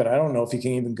back. But I don't know if he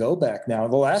can even go back now.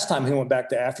 The last time he went back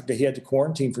to Africa, he had to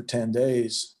quarantine for 10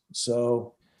 days.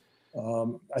 So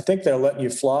I think they're letting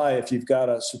you fly if you've got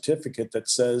a certificate that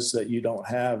says that you don't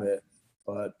have it.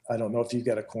 But I don't know if you've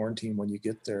got to quarantine when you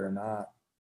get there or not.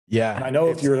 Yeah. And I know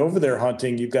if you're over there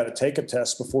hunting, you've got to take a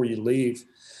test before you leave.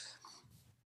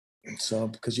 So,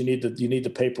 because you need the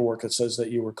paperwork that says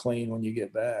that you were clean when you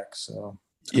get back. So,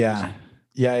 yeah.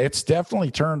 Yeah. It's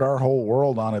definitely turned our whole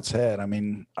world on its head. I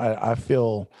mean, I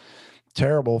feel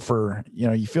terrible for,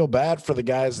 you feel bad for the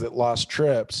guys that lost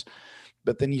trips,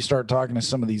 but then you start talking to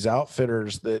some of these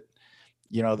outfitters that,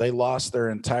 they lost their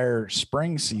entire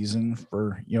spring season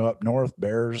for, up north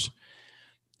bears.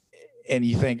 And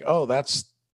you think, oh, that's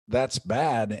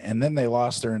bad. And then they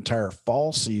lost their entire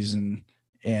fall season.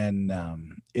 And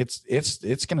it's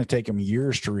going to take them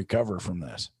years to recover from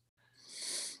this.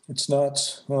 It's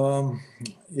nuts.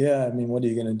 Yeah. I mean, what are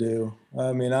you going to do?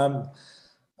 I mean, I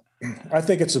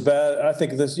think this, I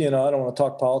don't want to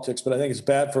talk politics, but I think it's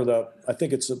bad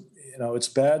it's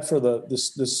bad for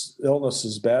this illness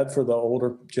is bad for the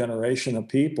older generation of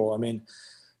people. I mean,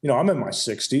 I'm in my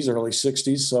 60s, early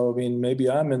 60s. So, I mean, maybe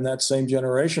I'm in that same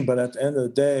generation, but at the end of the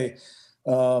day,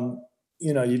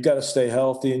 you've got to stay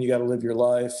healthy and you got to live your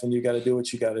life and you got to do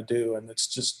what you got to do. And it's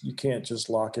just, you can't just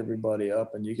lock everybody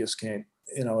up and you just can't,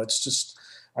 it's just,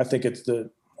 I think the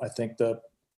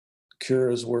cure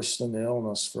is worse than the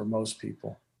illness for most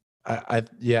people.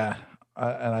 The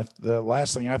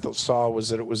last thing I saw was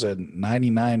that it was a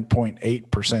 99.8%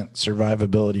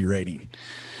 survivability rating.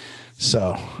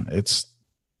 So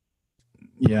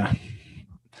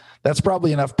that's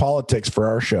probably enough politics for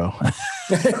our show.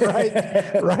 right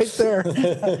there.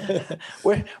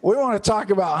 We want to talk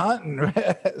about hunting.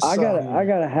 I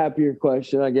got a happier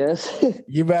question, I guess.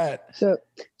 You bet.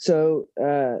 So,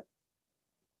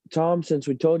 Tom, since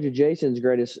we told you Jason's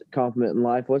greatest compliment in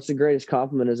life, what's the greatest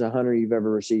compliment as a hunter you've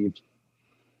ever received?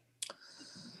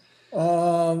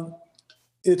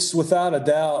 It's without a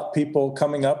doubt people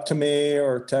coming up to me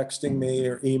or texting me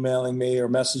or emailing me or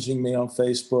messaging me on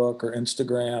Facebook or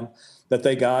Instagram that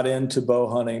they got into bow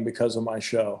hunting because of my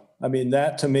show. I mean,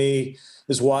 that to me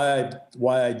is why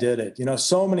I did it.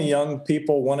 So many young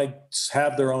people want to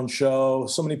have their own show.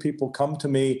 So many people come to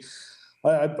me.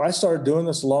 I started doing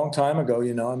this a long time ago.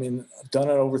 I mean, I've done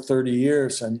it over 30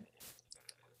 years. And,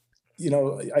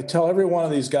 I tell every one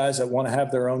of these guys that want to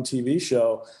have their own TV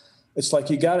show, it's like,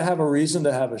 you got to have a reason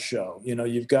to have a show.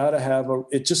 You've got to have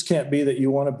it just can't be that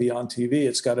you want to be on TV.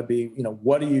 It's got to be,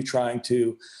 what are you trying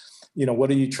to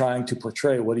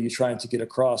portray? What are you trying to get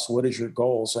across? What is your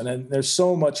goals? And then there's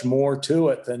so much more to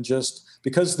it than just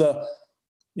because the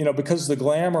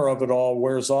glamour of it all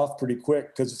wears off pretty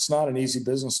quick, because it's not an easy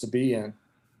business to be in.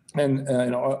 And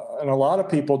a lot of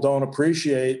people don't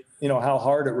appreciate, how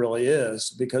hard it really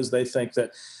is, because they think that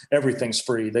everything's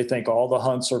free. They think all the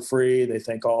hunts are free. They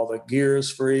think all the gear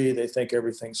is free. They think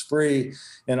everything's free.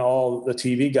 And all the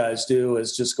TV guys do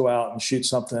is just go out and shoot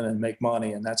something and make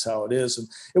money. And that's how it is. And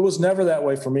it was never that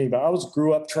way for me, but I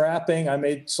grew up trapping. I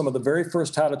made some of the very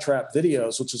first how to trap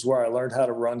videos, which is where I learned how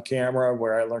to run camera,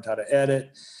 where I learned how to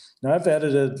edit. Now, I've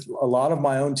edited a lot of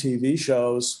my own TV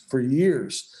shows for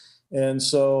years. And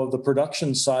so the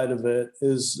production side of it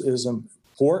is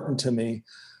important to me.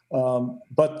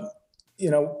 But,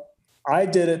 I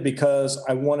did it because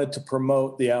I wanted to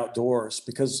promote the outdoors,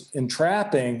 because in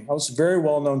trapping, I was a very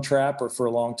well-known trapper for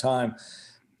a long time.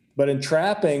 But in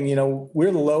trapping,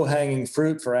 we're the low-hanging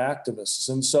fruit for activists.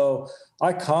 And so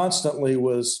I constantly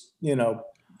was,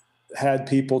 had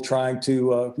people trying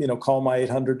to, call my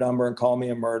 800 number and call me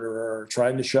a murderer, or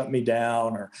trying to shut me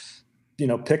down, or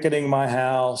picketing my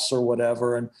house or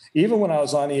whatever. And even when I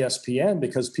was on ESPN,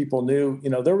 because people knew,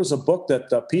 there was a book that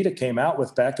PETA came out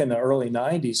with back in the early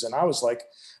 90s. And I was like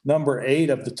number 8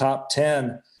 of the top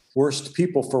 10 worst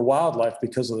people for wildlife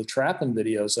because of the trapping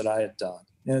videos that I had done.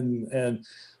 And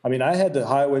I mean, I had the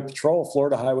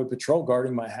Florida Highway Patrol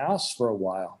guarding my house for a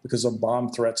while because of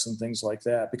bomb threats and things like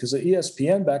that. Because at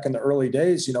ESPN back in the early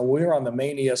days, we were on the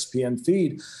main ESPN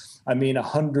feed. I mean,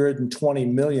 120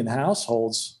 million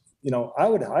households.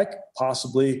 I could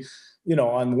possibly,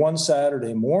 on one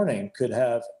Saturday morning could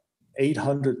have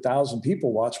 800,000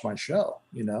 people watch my show.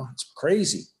 It's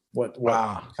crazy what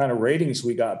kind of ratings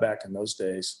we got back in those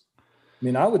days. I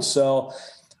mean, I would sell,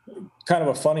 kind of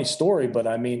a funny story, but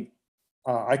I mean,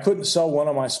 I couldn't sell one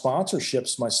of my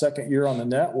sponsorships my second year on the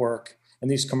network, and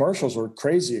these commercials were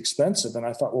crazy expensive. And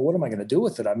I thought, well, what am I going to do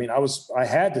with it? I mean, I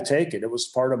had to take it. It was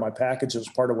part of my package. It was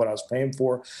part of what I was paying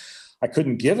for. I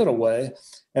couldn't give it away.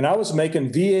 And I was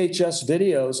making VHS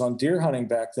videos on deer hunting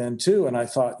back then too. And I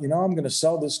thought, I'm going to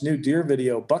sell this new deer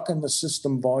video, Buck in the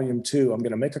System Volume 2. I'm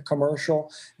going to make a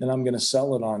commercial and I'm going to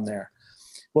sell it on there.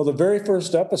 Well, the very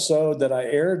first episode that I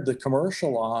aired the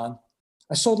commercial on,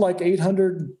 I sold like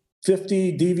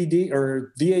 850 DVD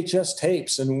or VHS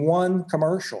tapes in one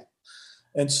commercial.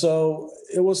 And so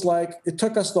it was like, it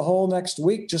took us the whole next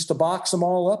week just to box them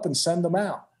all up and send them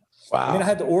out. Wow. I mean, I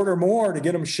had to order more to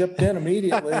get them shipped in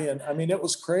immediately. And I mean, it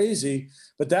was crazy,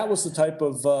 but that was the type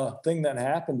of thing that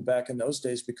happened back in those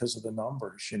days because of the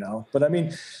numbers, But I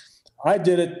mean, I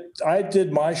did it. I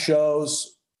did my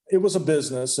shows. It was a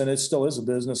business, and it still is a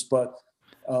business, but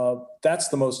that's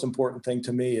the most important thing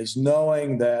to me, is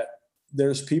knowing that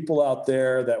there's people out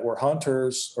there that were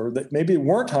hunters, or that maybe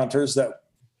weren't hunters, that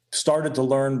started to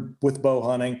learn with bow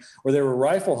hunting, or they were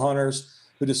rifle hunters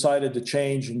who decided to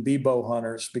change and be bow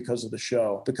hunters because of the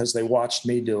show, because they watched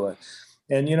me do it.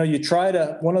 And,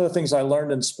 one of the things I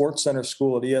learned in Sports Center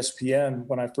school at ESPN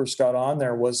when I first got on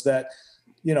there was that,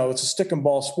 it's a stick and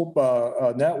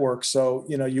ball network. So,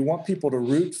 you want people to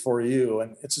root for you.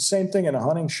 And it's the same thing in a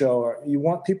hunting show. You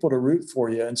want people to root for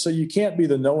you. And so you can't be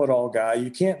the know-it-all guy. You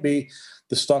can't be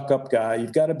the stuck-up guy.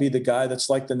 You've got to be the guy that's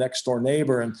like the next door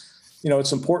neighbor. And,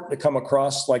 it's important to come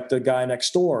across like the guy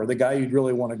next door, the guy you'd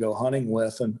really want to go hunting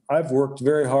with. And I've worked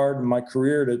very hard in my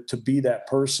career to be that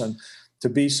person, to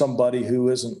be somebody who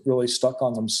isn't really stuck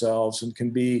on themselves and can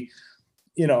be,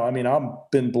 I've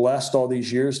been blessed all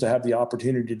these years to have the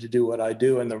opportunity to do what I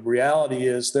do. And the reality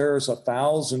is there's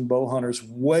 1,000 bow hunters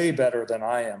way better than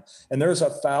I am. And there's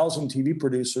 1,000 TV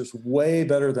producers way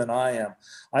better than I am.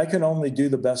 I can only do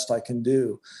the best I can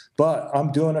do, but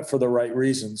I'm doing it for the right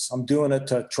reasons. I'm doing it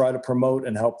to try to promote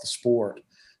and help the sport.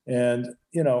 And,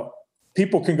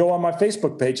 people can go on my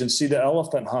Facebook page and see the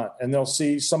elephant hunt, and they'll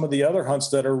see some of the other hunts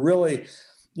that are really,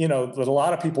 that a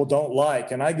lot of people don't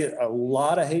like. And I get a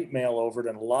lot of hate mail over it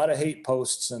and a lot of hate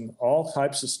posts and all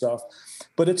types of stuff,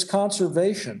 but it's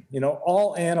conservation.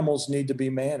 All animals need to be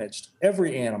managed,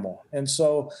 every animal. And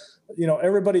so,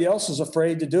 everybody else is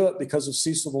afraid to do it because of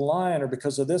Cecil the lion or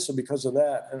because of this or because of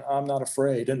that. And I'm not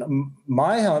afraid. And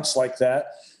my hunts like that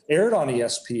aired on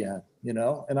ESPN,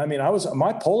 and I mean,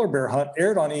 my polar bear hunt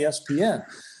aired on ESPN.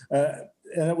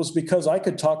 And it was because I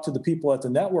could talk to the people at the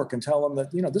network and tell them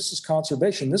that, this is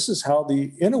conservation. This is how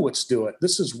the Inuits do it.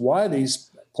 This is why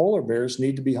these polar bears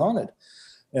need to be hunted.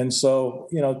 And so,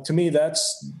 to me,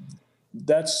 that's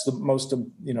the most,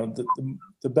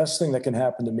 the best thing that can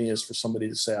happen to me is for somebody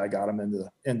to say, I got them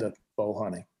into bow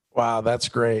hunting. Wow, that's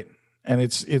great. And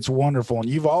it's wonderful. And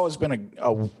you've always been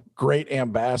a great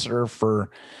ambassador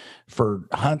for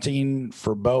hunting,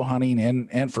 for bow hunting,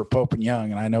 and for Pope and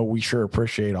Young. And I know we sure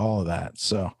appreciate all of that.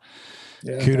 So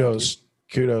Yeah,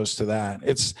 kudos to that.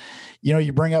 It's,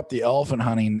 you bring up the elephant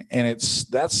hunting, and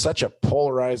that's such a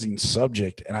polarizing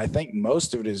subject. And I think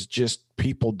most of it is just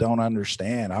people don't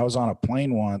understand. I was on a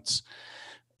plane once,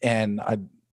 and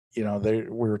we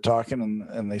were talking,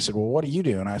 and they said, well, what do you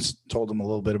do? And I told them a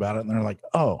little bit about it, and they're like,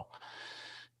 oh,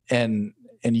 and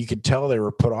you could tell they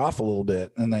were put off a little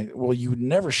bit. And well, you would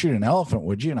never shoot an elephant,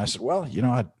 would you? And I said, well,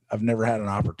 I've never had an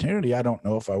opportunity. I don't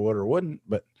know if I would or wouldn't,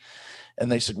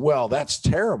 and they said, well, that's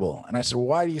terrible. And I said, well,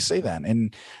 why do you say that?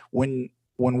 And when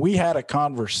we had a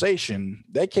conversation,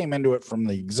 they came into it from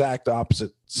the exact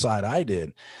opposite side I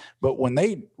did. But when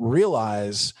they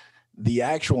realize the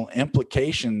actual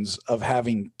implications of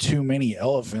having too many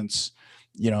elephants,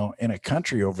 in a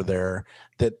country over there,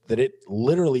 that it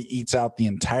literally eats out the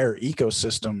entire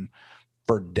ecosystem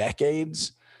for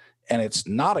decades. And it's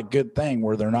not a good thing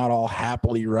where they're not all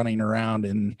happily running around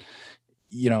in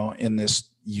this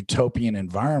utopian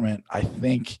environment. I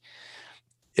think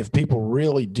if people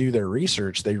really do their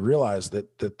research, they realize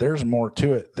that there's more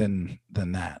to it than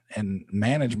that. And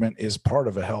management is part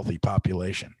of a healthy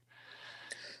population.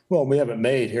 Well, we have it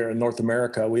made here in North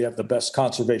America. We have the best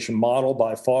conservation model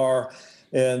by far.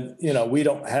 And, we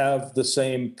don't have the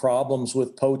same problems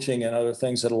with poaching and other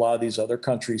things that a lot of these other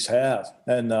countries have.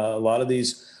 And a lot of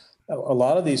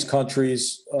these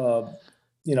countries,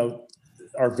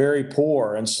 are very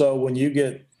poor. And so when you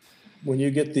get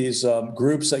these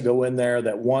groups that go in there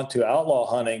that want to outlaw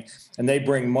hunting, and they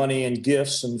bring money and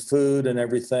gifts and food and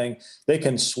everything, they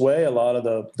can sway a lot of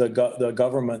the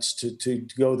governments to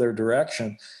go their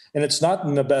direction. And it's not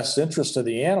in the best interest of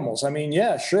the animals. I mean,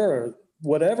 yeah, sure,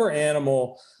 whatever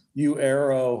animal you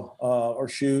arrow or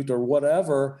shoot or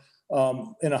whatever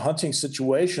in a hunting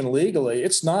situation legally,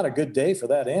 it's not a good day for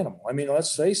that animal. I mean,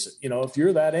 let's face it, if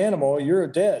you're that animal, you're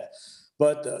dead.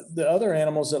 But the other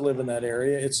animals that live in that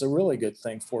area, it's a really good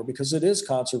thing for, because it is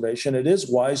conservation. It is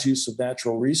wise use of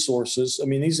natural resources. I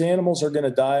mean, these animals are going to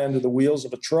die under the wheels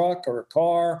of a truck or a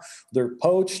car. They're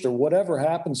poached or whatever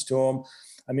happens to them.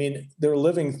 I mean, they're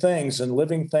living things, and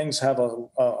living things have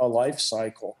a life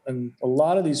cycle. And a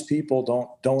lot of these people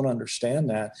don't understand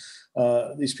that.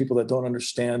 These people that don't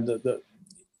understand the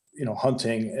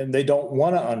hunting, and they don't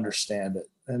want to understand it.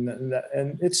 And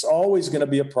it's always going to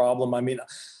be a problem. I mean,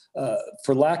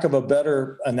 for lack of a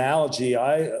better analogy,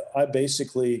 I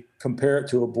basically compare it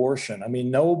to abortion. I mean,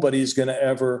 nobody's going to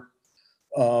ever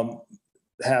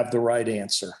have the right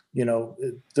answer.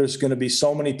 There's going to be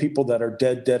so many people that are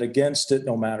dead against it,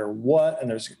 no matter what.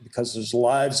 And because there's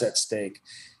lives at stake,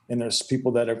 and there's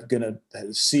people that are going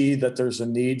to see that there's a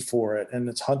need for it.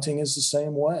 And hunting is the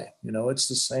same way. It's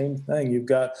the same thing.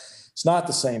 It's not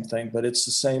the same thing, but it's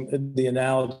the same. The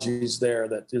analogy is there,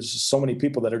 that there's just so many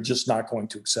people that are just not going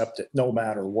to accept it, no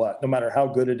matter what, no matter how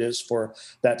good it is for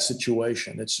that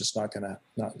situation. It's just not going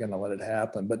to let it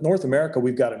happen. But North America,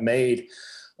 we've got it made,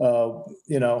 and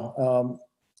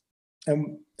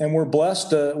we're blessed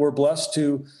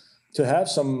to have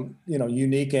some,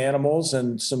 unique animals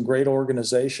and some great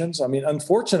organizations. I mean,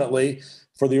 unfortunately,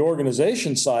 for the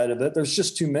organization side of it, there's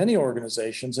just too many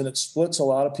organizations, and it splits a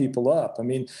lot of people up. I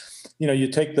mean, you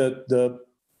take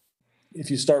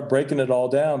if you start breaking it all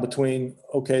down between,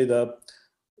 okay, the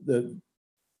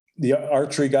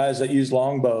archery guys that use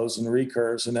longbows and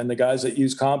recurves, and then the guys that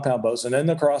use compound bows, and then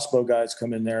the crossbow guys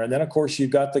come in there. And then, of course, you've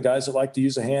got the guys that like to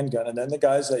use a handgun, and then the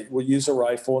guys that will use a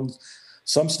rifle. And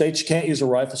some states you can't use a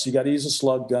rifle, so you got to use a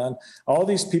slug gun. All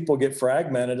these people get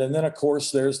fragmented. And then, of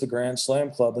course, there's the Grand Slam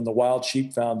Club and the Wild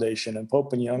Sheep Foundation and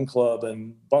Pope and Young Club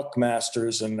and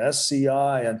Buckmasters and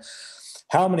SCI. And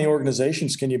how many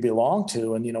organizations can you belong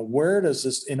to? And, where does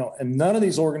this, and none of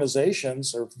these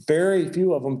organizations, or very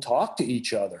few of them, talk to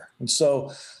each other. And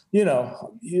so, you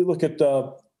look at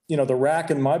the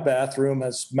rack in my bathroom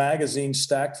has magazines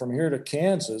stacked from here to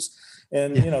Kansas.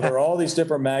 And, there are all these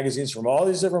different magazines from all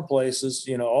these different places,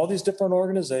 all these different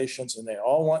organizations, and they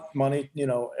all want money,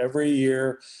 every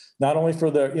year, not only for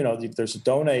there's a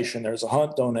donation, there's a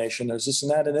hunt donation, there's this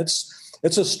and that. And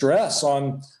it's a stress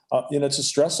on, it's a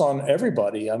stress on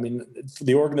everybody. I mean,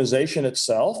 the organization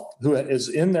itself, who is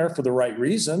in there for the right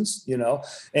reasons,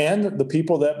 and the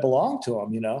people that belong to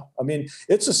them, I mean,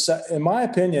 in my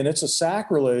opinion, it's a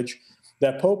sacrilege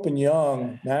that Pope and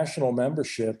Young national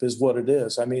membership is what it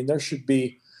is. I mean, there should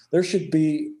be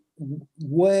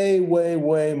way, way,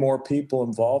 way more people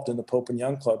involved in the Pope and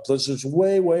Young Club. There's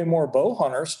way, way more bow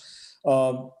hunters.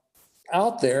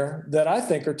 out there that I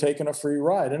think are taking a free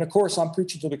ride. And of course, I'm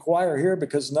preaching to the choir here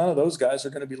because none of those guys are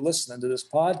going to be listening to this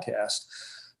podcast.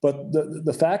 But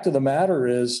the fact of the matter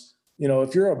is,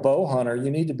 if you're a bow hunter, you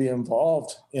need to be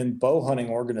involved in bow hunting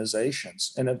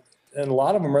organizations. And a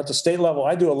lot of them are at the state level.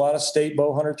 I do a lot of state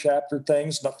bow hunter chapter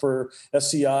things for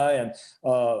SCI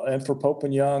and for Pope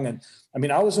and Young. And I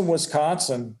mean, I was in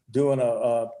Wisconsin doing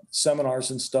seminars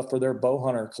and stuff for their bow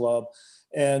hunter club.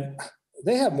 And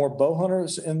they have more bow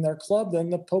hunters in their club than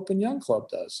the Pope and Young Club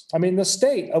does. I mean, the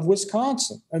state of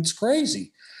Wisconsin. It's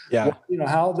crazy. Yeah.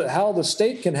 How the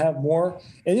state can have more.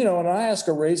 And, and I ask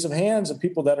a raise of hands of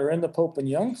people that are in the Pope and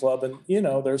Young Club. And,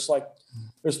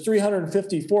 there's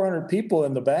 350, 400 people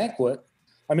in the banquet.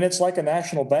 I mean, it's like a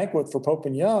national banquet for Pope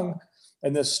and Young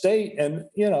in this state. And,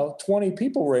 20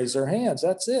 people raise their hands.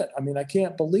 That's it. I mean, I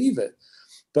can't believe it.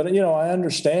 But, I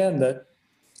understand that,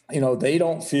 they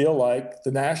don't feel like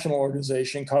the national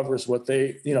organization covers what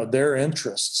their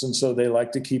interests. And so they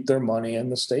like to keep their money in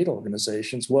the state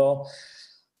organizations. Well,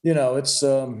 it's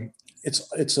a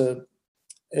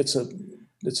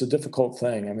difficult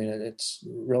thing. I mean, it's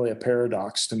really a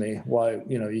paradox to me why,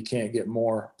 you can't get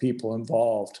more people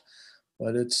involved,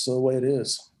 but it's the way it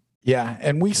is. Yeah.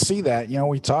 And we see that,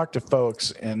 we talk to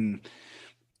folks and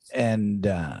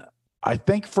I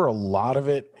think for a lot of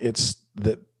it, it's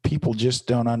that people just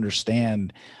don't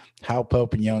understand how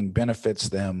Pope and Young benefits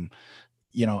them,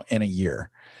 in a year.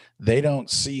 They don't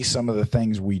see some of the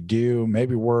things we do.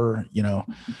 Maybe we're,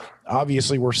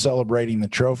 obviously we're celebrating the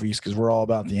trophies because we're all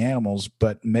about the animals,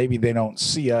 but maybe they don't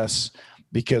see us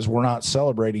because we're not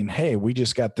celebrating, hey, we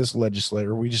just got this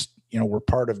legislator. We just, we're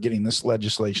part of getting this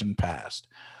legislation passed,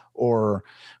 or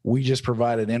we just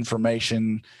provided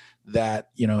information that,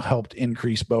 helped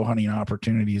increase bow hunting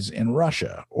opportunities in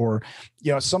Russia, or,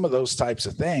 some of those types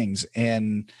of things.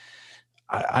 And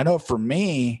I know for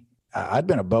me, I'd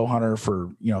been a bow hunter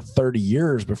for, 30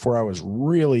 years before I was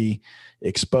really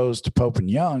exposed to Pope and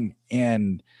Young.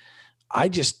 And I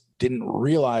just didn't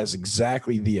realize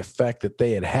exactly the effect that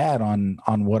they had on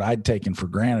what I'd taken for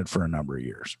granted for a number of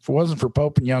years. If it wasn't for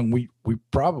Pope and Young, we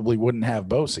probably wouldn't have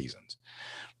bow seasons.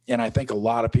 And I think a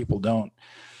lot of people don't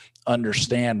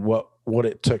understand what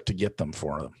it took to get them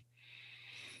for them.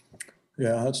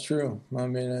 Yeah, that's true. I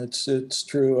mean, it's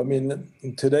true. I mean,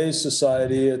 in today's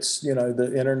society, it's,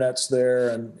 the internet's there,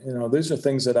 and, these are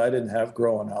things that I didn't have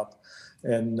growing up.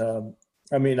 And,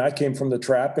 I mean, I came from the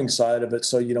trapping side of it.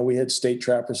 So, we had state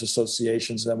trappers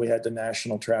associations, and then we had the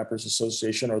National Trappers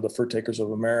Association, or the Fur Takers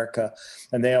of America.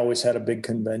 And they always had a big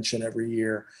convention every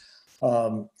year.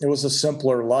 It was a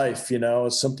simpler life,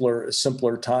 a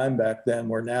simpler time back then,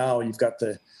 where now you've got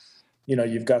the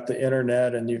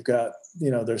internet, and you've got,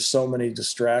 there's so many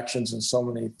distractions and so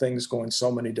many things going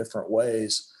so many different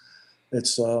ways.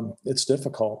 It's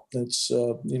difficult. It's,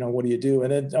 what do you do?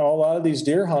 And a lot of these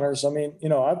deer hunters, I mean,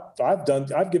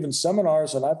 I've given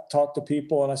seminars, and I've talked to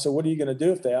people, and I said, what are you going to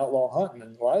do if they outlaw hunting?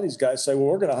 And a lot of these guys say, well,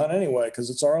 we're going to hunt anyway, because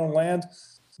it's our own land.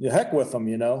 The heck with them,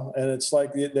 and it's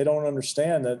like, they don't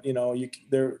understand that,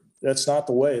 that's not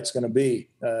the way it's going to be.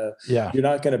 You're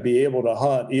not going to be able to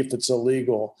hunt if it's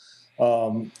illegal.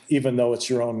 Even though it's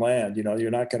your own land,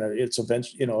 you're not going to, it's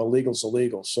eventually, illegal's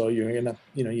illegal. So you're going to,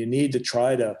 you need to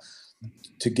try to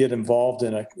get involved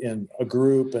in a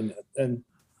group and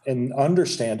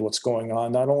understand what's going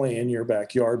on, not only in your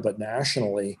backyard, but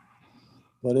nationally.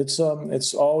 But it's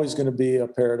always going to be a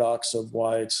paradox of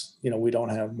why it's, we don't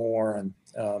have more. And,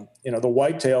 the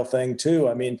whitetail thing too.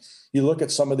 I mean, you look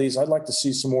at some of these, I'd like to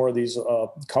see some more of these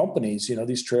companies,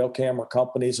 these trail camera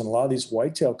companies, and a lot of these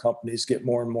whitetail companies get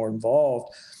more and more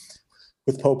involved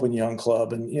with Pope and Young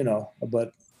Club. And,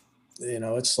 but,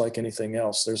 it's like anything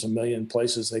else. There's a million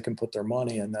places they can put their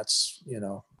money. And that's,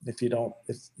 if you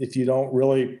don't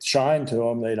really shine to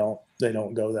them, they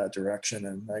don't go that direction.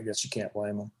 And I guess you can't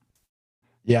blame them.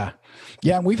 Yeah.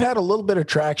 Yeah. And we've had a little bit of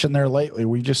traction there lately.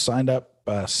 We just signed up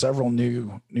several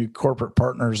new corporate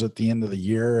partners at the end of the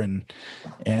year and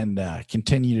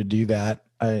continue to do that.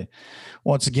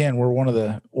 Once again, we're one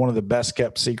of the best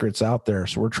kept secrets out there.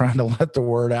 So we're trying to let the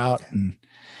word out and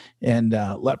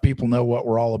let people know what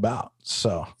we're all about.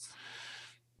 So,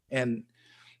 and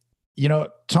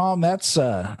Tom, that's,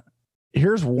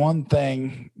 here's one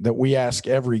thing that we ask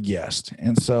every guest.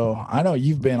 And so I know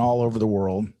you've been all over the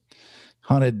world,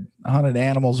 hunted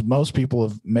animals most people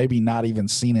have maybe not even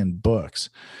seen in books.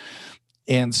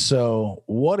 And so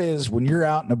when you're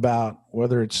out and about,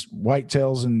 whether it's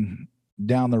whitetails and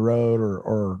down the road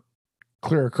or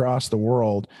clear across the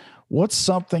world, what's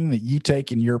something that you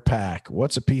take in your pack?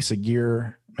 What's a piece of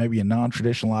gear, maybe a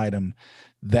non-traditional item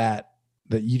that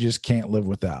you just can't live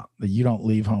without, that you don't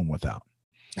leave home without?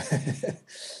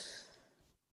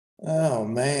 Oh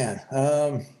man.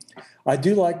 I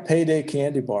do like payday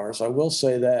candy bars. I will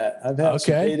say that. I've had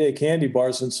some payday candy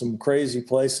bars in some crazy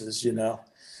places,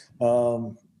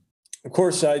 Of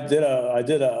course, I did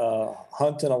a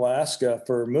hunt in Alaska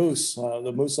for moose.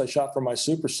 The moose I shot for my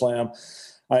Super Slam.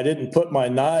 I didn't put my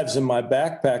knives in my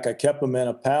backpack. I kept them in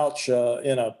a pouch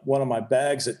in one of my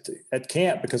bags at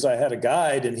camp because I had a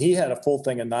guide and he had a full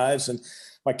thing of knives. And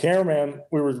my cameraman,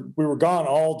 we were gone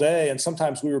all day, and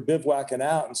sometimes we were bivouacking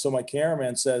out. And so my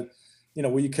cameraman said,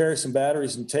 will you carry some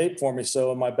batteries and tape for me?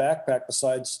 So in my backpack,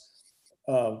 besides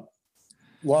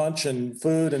lunch and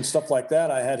food and stuff like that,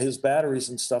 I had his batteries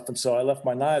and stuff. And so I left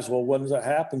my knives. Well, when that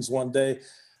happens one day,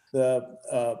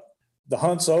 the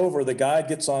hunt's over, the guide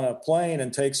gets on a plane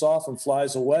and takes off and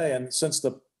flies away. And since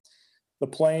the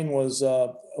plane was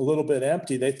a little bit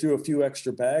empty, they threw a few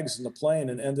extra bags in the plane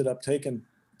and ended up taking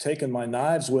my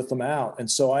knives with them out. And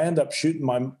so I end up shooting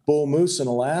my bull moose in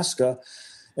Alaska,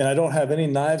 and I don't have any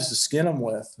knives to skin them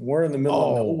with. We're in the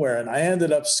middle of nowhere, and I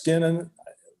ended up skinning,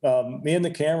 me and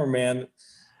the cameraman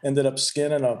ended up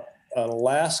skinning an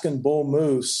Alaskan bull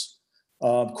moose,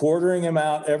 quartering him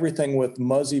out, everything with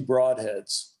muzzy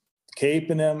broadheads,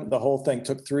 caping him. The whole thing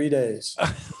took 3 days.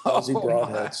 Muzzy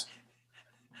broadheads.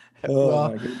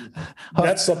 Well,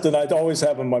 that's something I'd always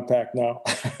have in my pack now.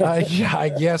 Yeah, I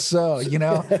guess so.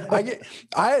 I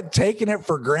had taken it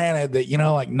for granted that,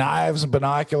 like knives and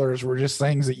binoculars were just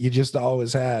things that you just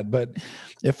always had. But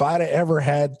if I'd have ever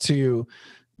had to,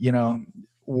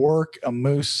 work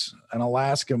an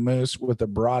Alaska moose with a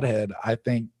broadhead, I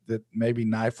think that maybe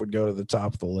knife would go to the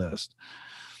top of the list.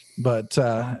 But,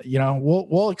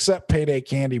 we'll accept payday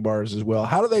candy bars as well.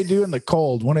 How do they do in the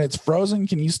cold? When it's frozen,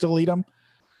 can you still eat them?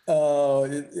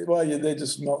 They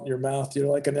just melt in your mouth. You're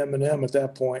like an M&M at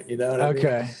that point, you know what I mean?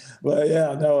 Okay. But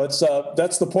yeah, no, it's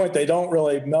that's the point. They don't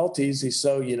really melt easy.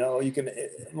 So, you can,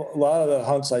 a lot of the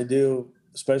hunts I do,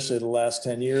 especially the last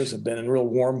 10 years, have been in real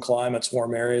warm climates,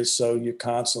 warm areas. So you're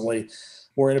constantly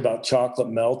worried about chocolate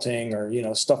melting or,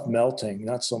 stuff melting,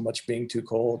 not so much being too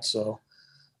cold. So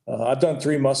I've done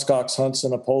 3 muskox hunts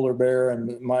and a polar bear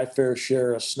and my fair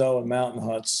share of snow and mountain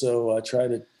hunts. So I try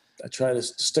to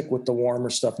stick with the warmer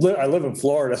stuff. I live in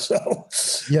Florida, so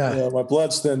yeah, my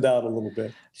blood's thinned out a little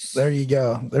bit. There you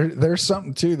go. There's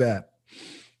something to that.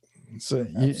 So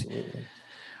Absolutely.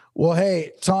 Well,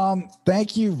 hey, Tom,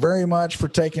 thank you very much for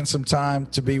taking some time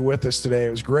to be with us today. It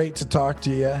was great to talk to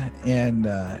you and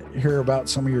hear about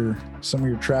some of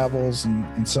your travels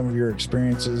and some of your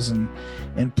experiences.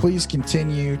 And please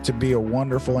continue to be a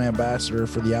wonderful ambassador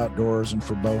for the outdoors and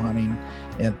for bow hunting.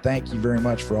 And thank you very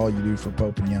much for all you do for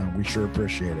Pope and Young. We sure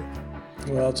appreciate it.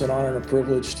 Well, it's an honor and a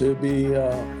privilege to be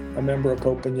a member of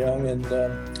Pope and Young, and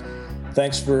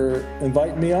thanks for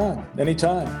inviting me on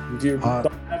anytime. If you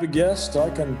don't have a guest, I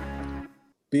can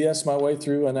BS my way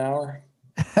through an hour.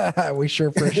 We sure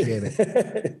appreciate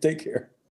it. Take care.